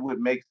reason it would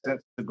make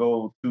sense to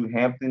go to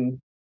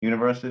Hampton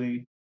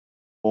University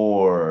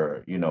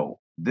or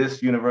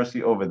this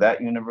university over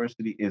that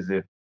university is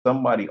if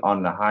somebody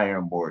on the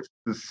hiring board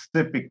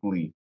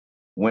specifically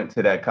went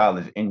to that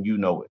college and you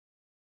know it,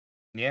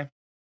 Yeah.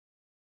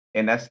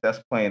 and that's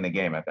playing the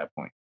game at that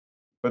point.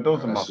 But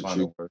those are my That's the final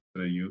truth. words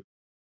to the youth.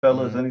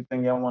 Fellas, Mhm.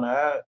 anything y'all want to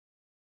add?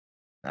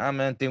 Nah,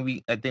 man,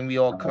 I think we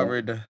all Uh,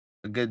 covered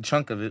a good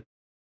chunk of it.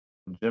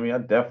 Jimmy, I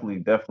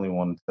definitely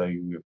want to tell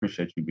you we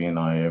appreciate you being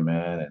on here,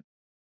 man, and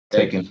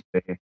Thank taking you.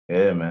 the day.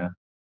 Yeah, man.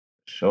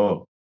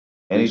 Sure.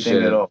 Anything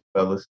Appreciate at it. all,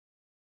 fellas.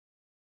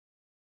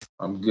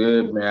 I'm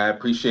good, man. I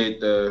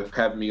appreciate the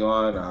having me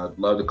on. I'd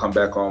love to come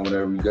back on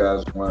whenever you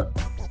guys want.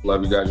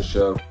 Love you guys'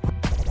 show.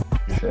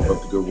 Appreciate Keep it.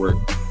 up the good work.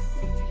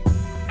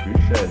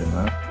 Appreciate it,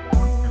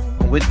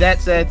 man. With that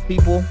said,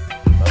 people,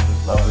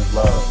 Love is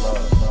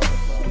love.